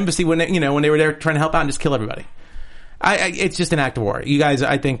go in the embassy when they were there trying to help out and just kill everybody. It's just an act of war. You guys,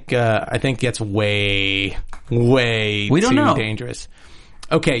 I think it's way too dangerous.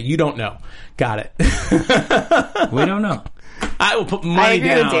 Okay, you don't know. Got it. We don't know. I will put money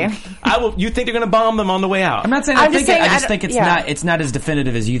down. You think they're going to bomb them on the way out? I'm not saying I think it. I just think it's not as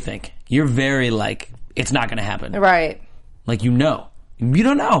definitive as you think. You're very it's not going to happen. Right. You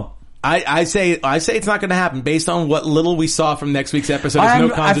don't know. I say it's not going to happen based on what little we saw from next week's episode.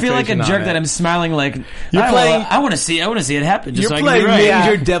 I feel like a jerk that I'm smiling I want to see it happen. Just you're playing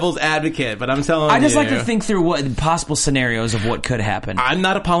major devil's advocate, but I'm telling you. I just like to think through what possible scenarios of what could happen. I'm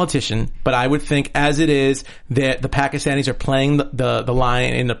not a politician, but I would think as it is that the Pakistanis are playing the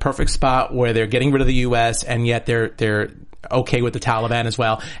line in the perfect spot where they're getting rid of the U.S. and yet they're okay with the Taliban as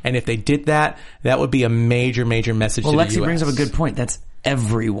well. And if they did that, that would be a major, major message to the U.S. Lexi brings up a good point. That's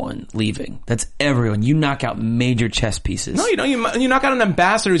everyone leaving. That's everyone. You knock out major chess pieces. No, you don't. You knock out an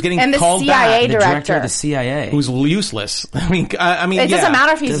ambassador who's getting and called CIA back. director. The director of the CIA. Who's useless. I mean, it doesn't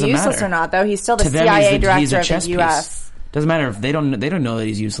matter if he's useless or not, though. He's still the CIA director of the U.S. Doesn't matter if they don't know that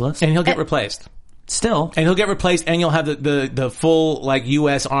he's useless. And he'll get replaced. Still. And he'll get replaced, and you'll have the full, like,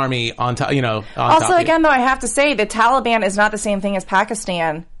 U.S. Army on top, Also, again, though, I have to say, the Taliban is not the same thing as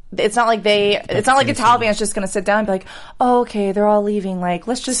Pakistan. It's not like the Taliban's just going to sit down and be like, oh, okay, they're all leaving. Like,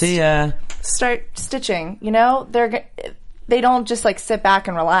 let's just start stitching. They don't just like sit back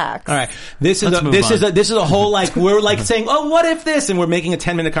and relax. All right, this is a whole like we're like saying, oh, what if this, and we're making a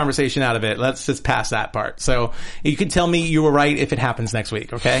 10-minute conversation out of it. Let's just pass that part. So you can tell me you were right if it happens next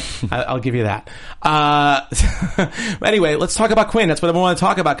week. Okay, I'll give you that. Anyway, let's talk about Quinn. That's what I want to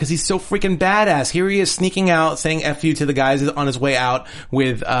talk about because he's so freaking badass. Here he is sneaking out, saying "F you" to the guys on his way out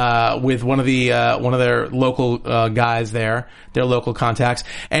with one of their local guys there, their local contacts,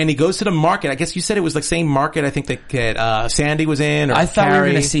 and he goes to the market. I guess you said it was the same market. I think that Sandy was in, or I thought Carrie. we were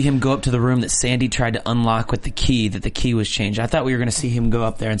going to see him go up to the room that Sandy tried to unlock with the key, that the key was changed. I thought we were going to see him go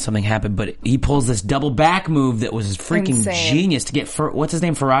up there and something happened, but he pulls this double back move that was freaking genius to get, what's his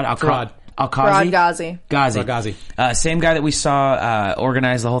name? Farad Ghazi. Same guy that we saw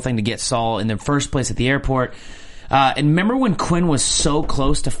organize the whole thing to get Saul in the first place at the airport. And remember when Quinn was so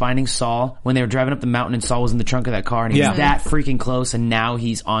close to finding Saul when they were driving up the mountain and Saul was in the trunk of that car and he was that freaking close, and now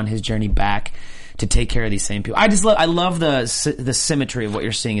he's on his journey back to take care of these same people. I love the symmetry of what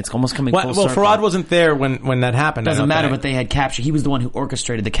you're seeing. It's almost coming full circle. Well, Farad wasn't there when that happened. Doesn't matter, but they had captured. He was the one who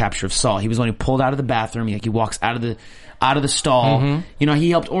orchestrated the capture of Saul. He was the one who pulled out of the bathroom. He walks out of the stall. Mm-hmm. He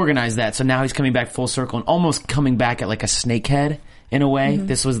helped organize that. So now he's coming back full circle and almost coming back at like a snakehead. In a way,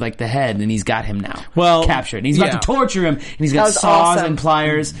 this was like the head, and he's got him now. Well, captured. And he's about to torture him, and he's got saws and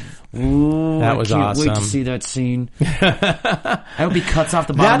pliers. Ooh, that was awesome. Wait to see that scene. I hope he cuts off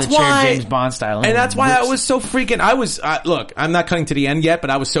the bottom of the chair, James Bond style. And that's why I was so freaking. Look, I'm not cutting to the end yet, but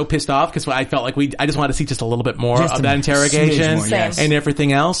I was so pissed off because I felt like I just wanted to see just a little bit more of that interrogation and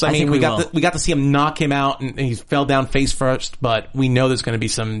everything else. I mean, we got to see him knock him out, and he fell down face first. But we know there's going to be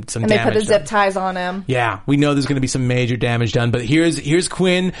some and damage. And they put the zip ties on him. Yeah, we know there's going to be some major damage done. But here's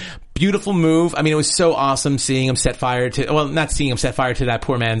Quinn. Beautiful move. I mean, it was so awesome seeing him set fire to, well, not seeing him set fire to that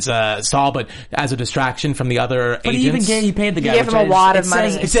poor man's Saul, but as a distraction from the other agents. He paid the guy. He gave him a lot of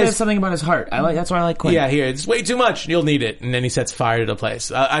money. It says something about his heart. That's why I like Quinn. Yeah, here, it's way too much. You'll need it. And then he sets fire to the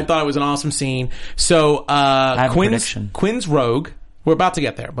place. I thought it was an awesome scene. So, Quinn's rogue. We're about to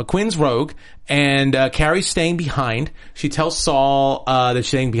get there, but Quinn's rogue, and Carrie's staying behind. She tells Saul that she's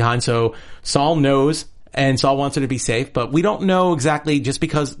staying behind, so Saul knows. And Saul wants her to be safe, but we don't know exactly just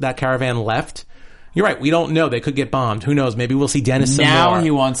because that caravan left. You're right, we don't know. They could get bombed. Who knows? Maybe we'll see Dennis some more. Now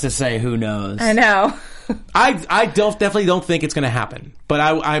he wants to say who knows. I know. I definitely don't think it's going to happen, but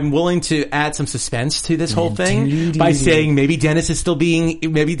I'm willing to add some suspense to this whole thing by saying maybe Dennis will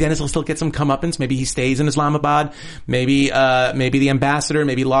still get some comeuppance. Maybe he stays in Islamabad. Maybe the ambassador,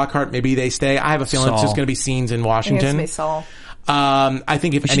 maybe Lockhart, maybe they stay. I have a feeling it's just going to be scenes in Washington. It's Saul. I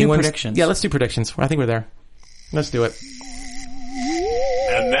think if anyone's... do predictions. Yeah, let's do predictions. I think we're there. Let's do it.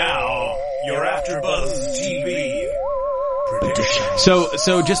 And now, your AfterBuzz TV predictions.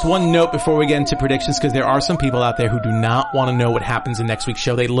 So just one note before we get into predictions, because there are some people out there who do not want to know what happens in next week's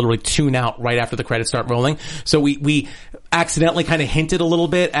show. They literally tune out right after the credits start rolling. So we accidentally kind of hinted a little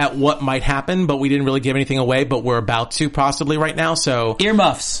bit at what might happen, but we didn't really give anything away, but we're about to possibly right now. So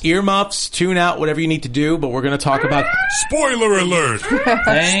earmuffs, tune out, whatever you need to do, but we're going to talk about... Spoiler alert!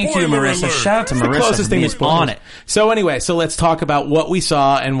 Thank you, Marissa. Shout out to Marissa. The closest thing is on it. So anyway, let's talk about what we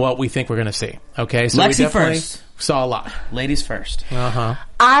saw and what we think we're going to see. Okay, so Lexi we definitely first. Saw a lot. Ladies first. Uh-huh.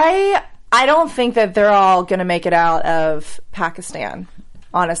 I don't think that they're all going to make it out of Pakistan.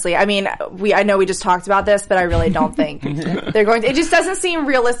 Honestly, I mean, I know we just talked about this, but I really don't think they're going to. It just doesn't seem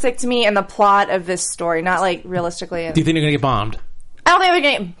realistic to me in the plot of this story. Not like realistically. Do you think they're going to get bombed? I don't think they're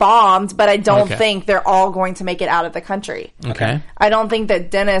going to get bombed, but I don't think they're all going to make it out of the country. Okay. I don't think that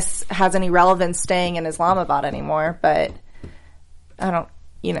Dennis has any relevance staying in Islamabad anymore, but I don't.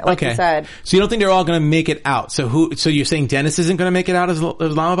 Like you said. So you don't think they're all going to make it out? So you're saying Dennis isn't going to make it out of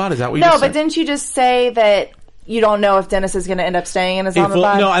Islamabad? Is that what you said? No, but didn't you just say that you don't know if Dennis is going to end up staying in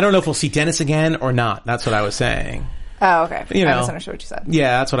Islamabad? No, I don't know if we'll see Dennis again or not. That's what I was saying. Oh, okay. I misunderstood what you said.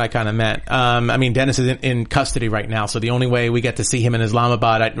 Yeah, that's what I kind of meant. I mean, Dennis is in custody right now, so the only way we get to see him in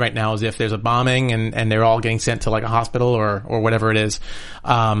Islamabad right now is if there's a bombing and they're all getting sent to like a hospital or whatever it is.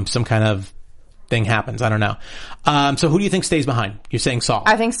 Some kind of thing happens. I don't know. So who do you think stays behind? You're saying Saul.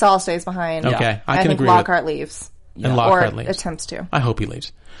 I think Saul stays behind. Okay. I can think agree Lockhart leaves. And Lockhart leaves. Attempts to. I hope he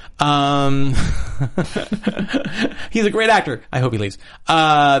leaves. He's a great actor. I hope he leaves.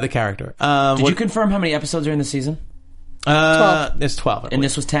 The character. Did you confirm how many episodes are in the season? 12. There's 12. And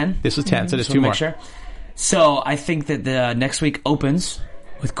this was 10? This was 10, so there's 2 more. Sure. So I think that the next week opens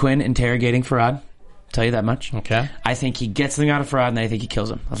with Quinn interrogating Farad. I'll tell you that much. Okay. I think he gets something out of Farad, and I think he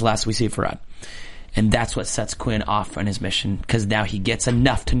kills him. That's the last we see of Farad. And that's what sets Quinn off on his mission, because now he gets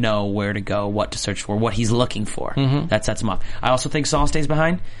enough to know where to go, what to search for, what he's looking for. Mm-hmm. That sets him off. I also think Saul stays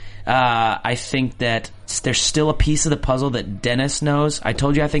behind. I think that there's still a piece of the puzzle that Dennis knows. I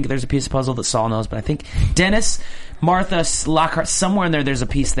told you I think there's a piece of the puzzle that Saul knows, but I think Dennis, Martha, Lockhart, somewhere in there's a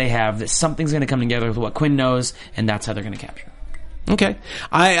piece they have that something's going to come together with what Quinn knows, and that's how they're going to capture it. Okay.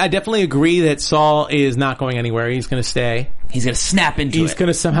 I definitely agree that Saul is not going anywhere. He's going to stay. He's going to snap into it. He's going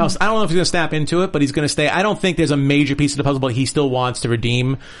to somehow... I don't know if he's going to snap into it, but he's going to stay. I don't think there's a major piece of the puzzle, but he still wants to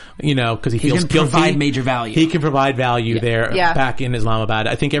redeem, because he feels guilty. He can provide major value. He can provide value there back in Islamabad.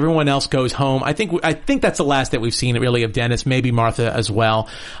 I think everyone else goes home. I think that's the last that we've seen, really, of Dennis. Maybe Martha as well.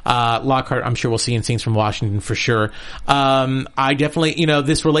 Lockhart, I'm sure we'll see in scenes from Washington for sure. I definitely...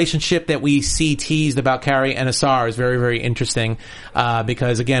 this relationship that we see teased about Carrie and Asar is very, very interesting,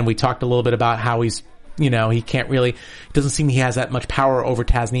 because, again, we talked a little bit about how he's he can't really, it doesn't seem he has that much power over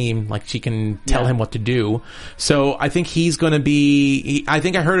Tasneem, like she can tell him what to do. So I think he's going to be, I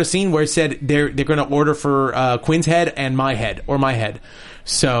think I heard a scene where it said they're going to order for Quinn's head and my head, or my head.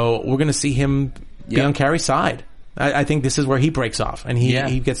 So we're going to see him be on Carrie's side. I think this is where he breaks off, and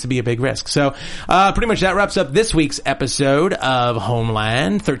he gets to be a big risk. So, pretty much that wraps up this week's episode of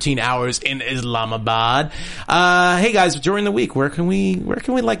Homeland, 13 Hours in Islamabad. Hey guys, during the week, where can we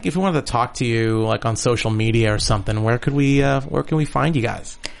like, if we wanted to talk to you, like on social media or something, where can we find you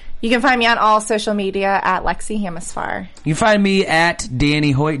guys? You can find me on all social media at Lexi Hamasfar. You can find me at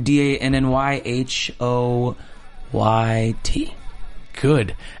Danny Hoyt, DANNYHOYT.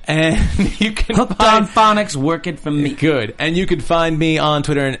 Good. And you can Hooked on Phonics, working for me. Good. And you can find me on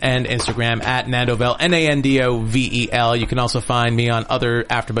Twitter and Instagram at Nandovel, Nandovel. You can also find me on other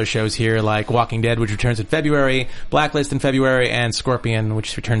AfterBuzz shows here, like Walking Dead, which returns in February, Blacklist in February, and Scorpion,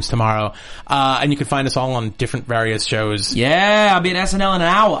 which returns tomorrow. And you can find us all on different various shows. Yeah, I'll be at SNL in an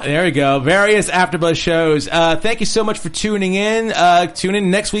hour. There we go. Various AfterBuzz shows. Thank you so much for tuning in. Tune in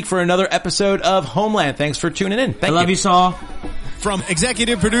next week for another episode of Homeland. Thanks for tuning in. I love you, Saul. From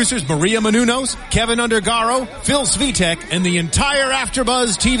executive producers Maria Menounos, Kevin Undergaro, Phil Svitek, and the entire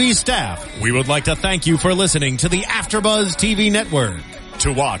AfterBuzz TV staff, we would like to thank you for listening to the AfterBuzz TV network.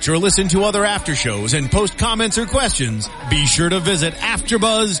 To watch or listen to other after shows and post comments or questions, be sure to visit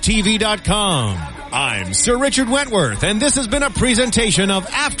AfterBuzzTV.com. I'm Sir Richard Wentworth, and this has been a presentation of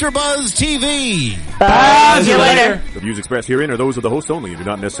AfterBuzz TV. Bye. See you later. The views expressed herein are those of the hosts only and do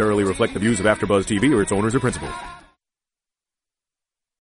not necessarily reflect the views of AfterBuzz TV or its owners or principals.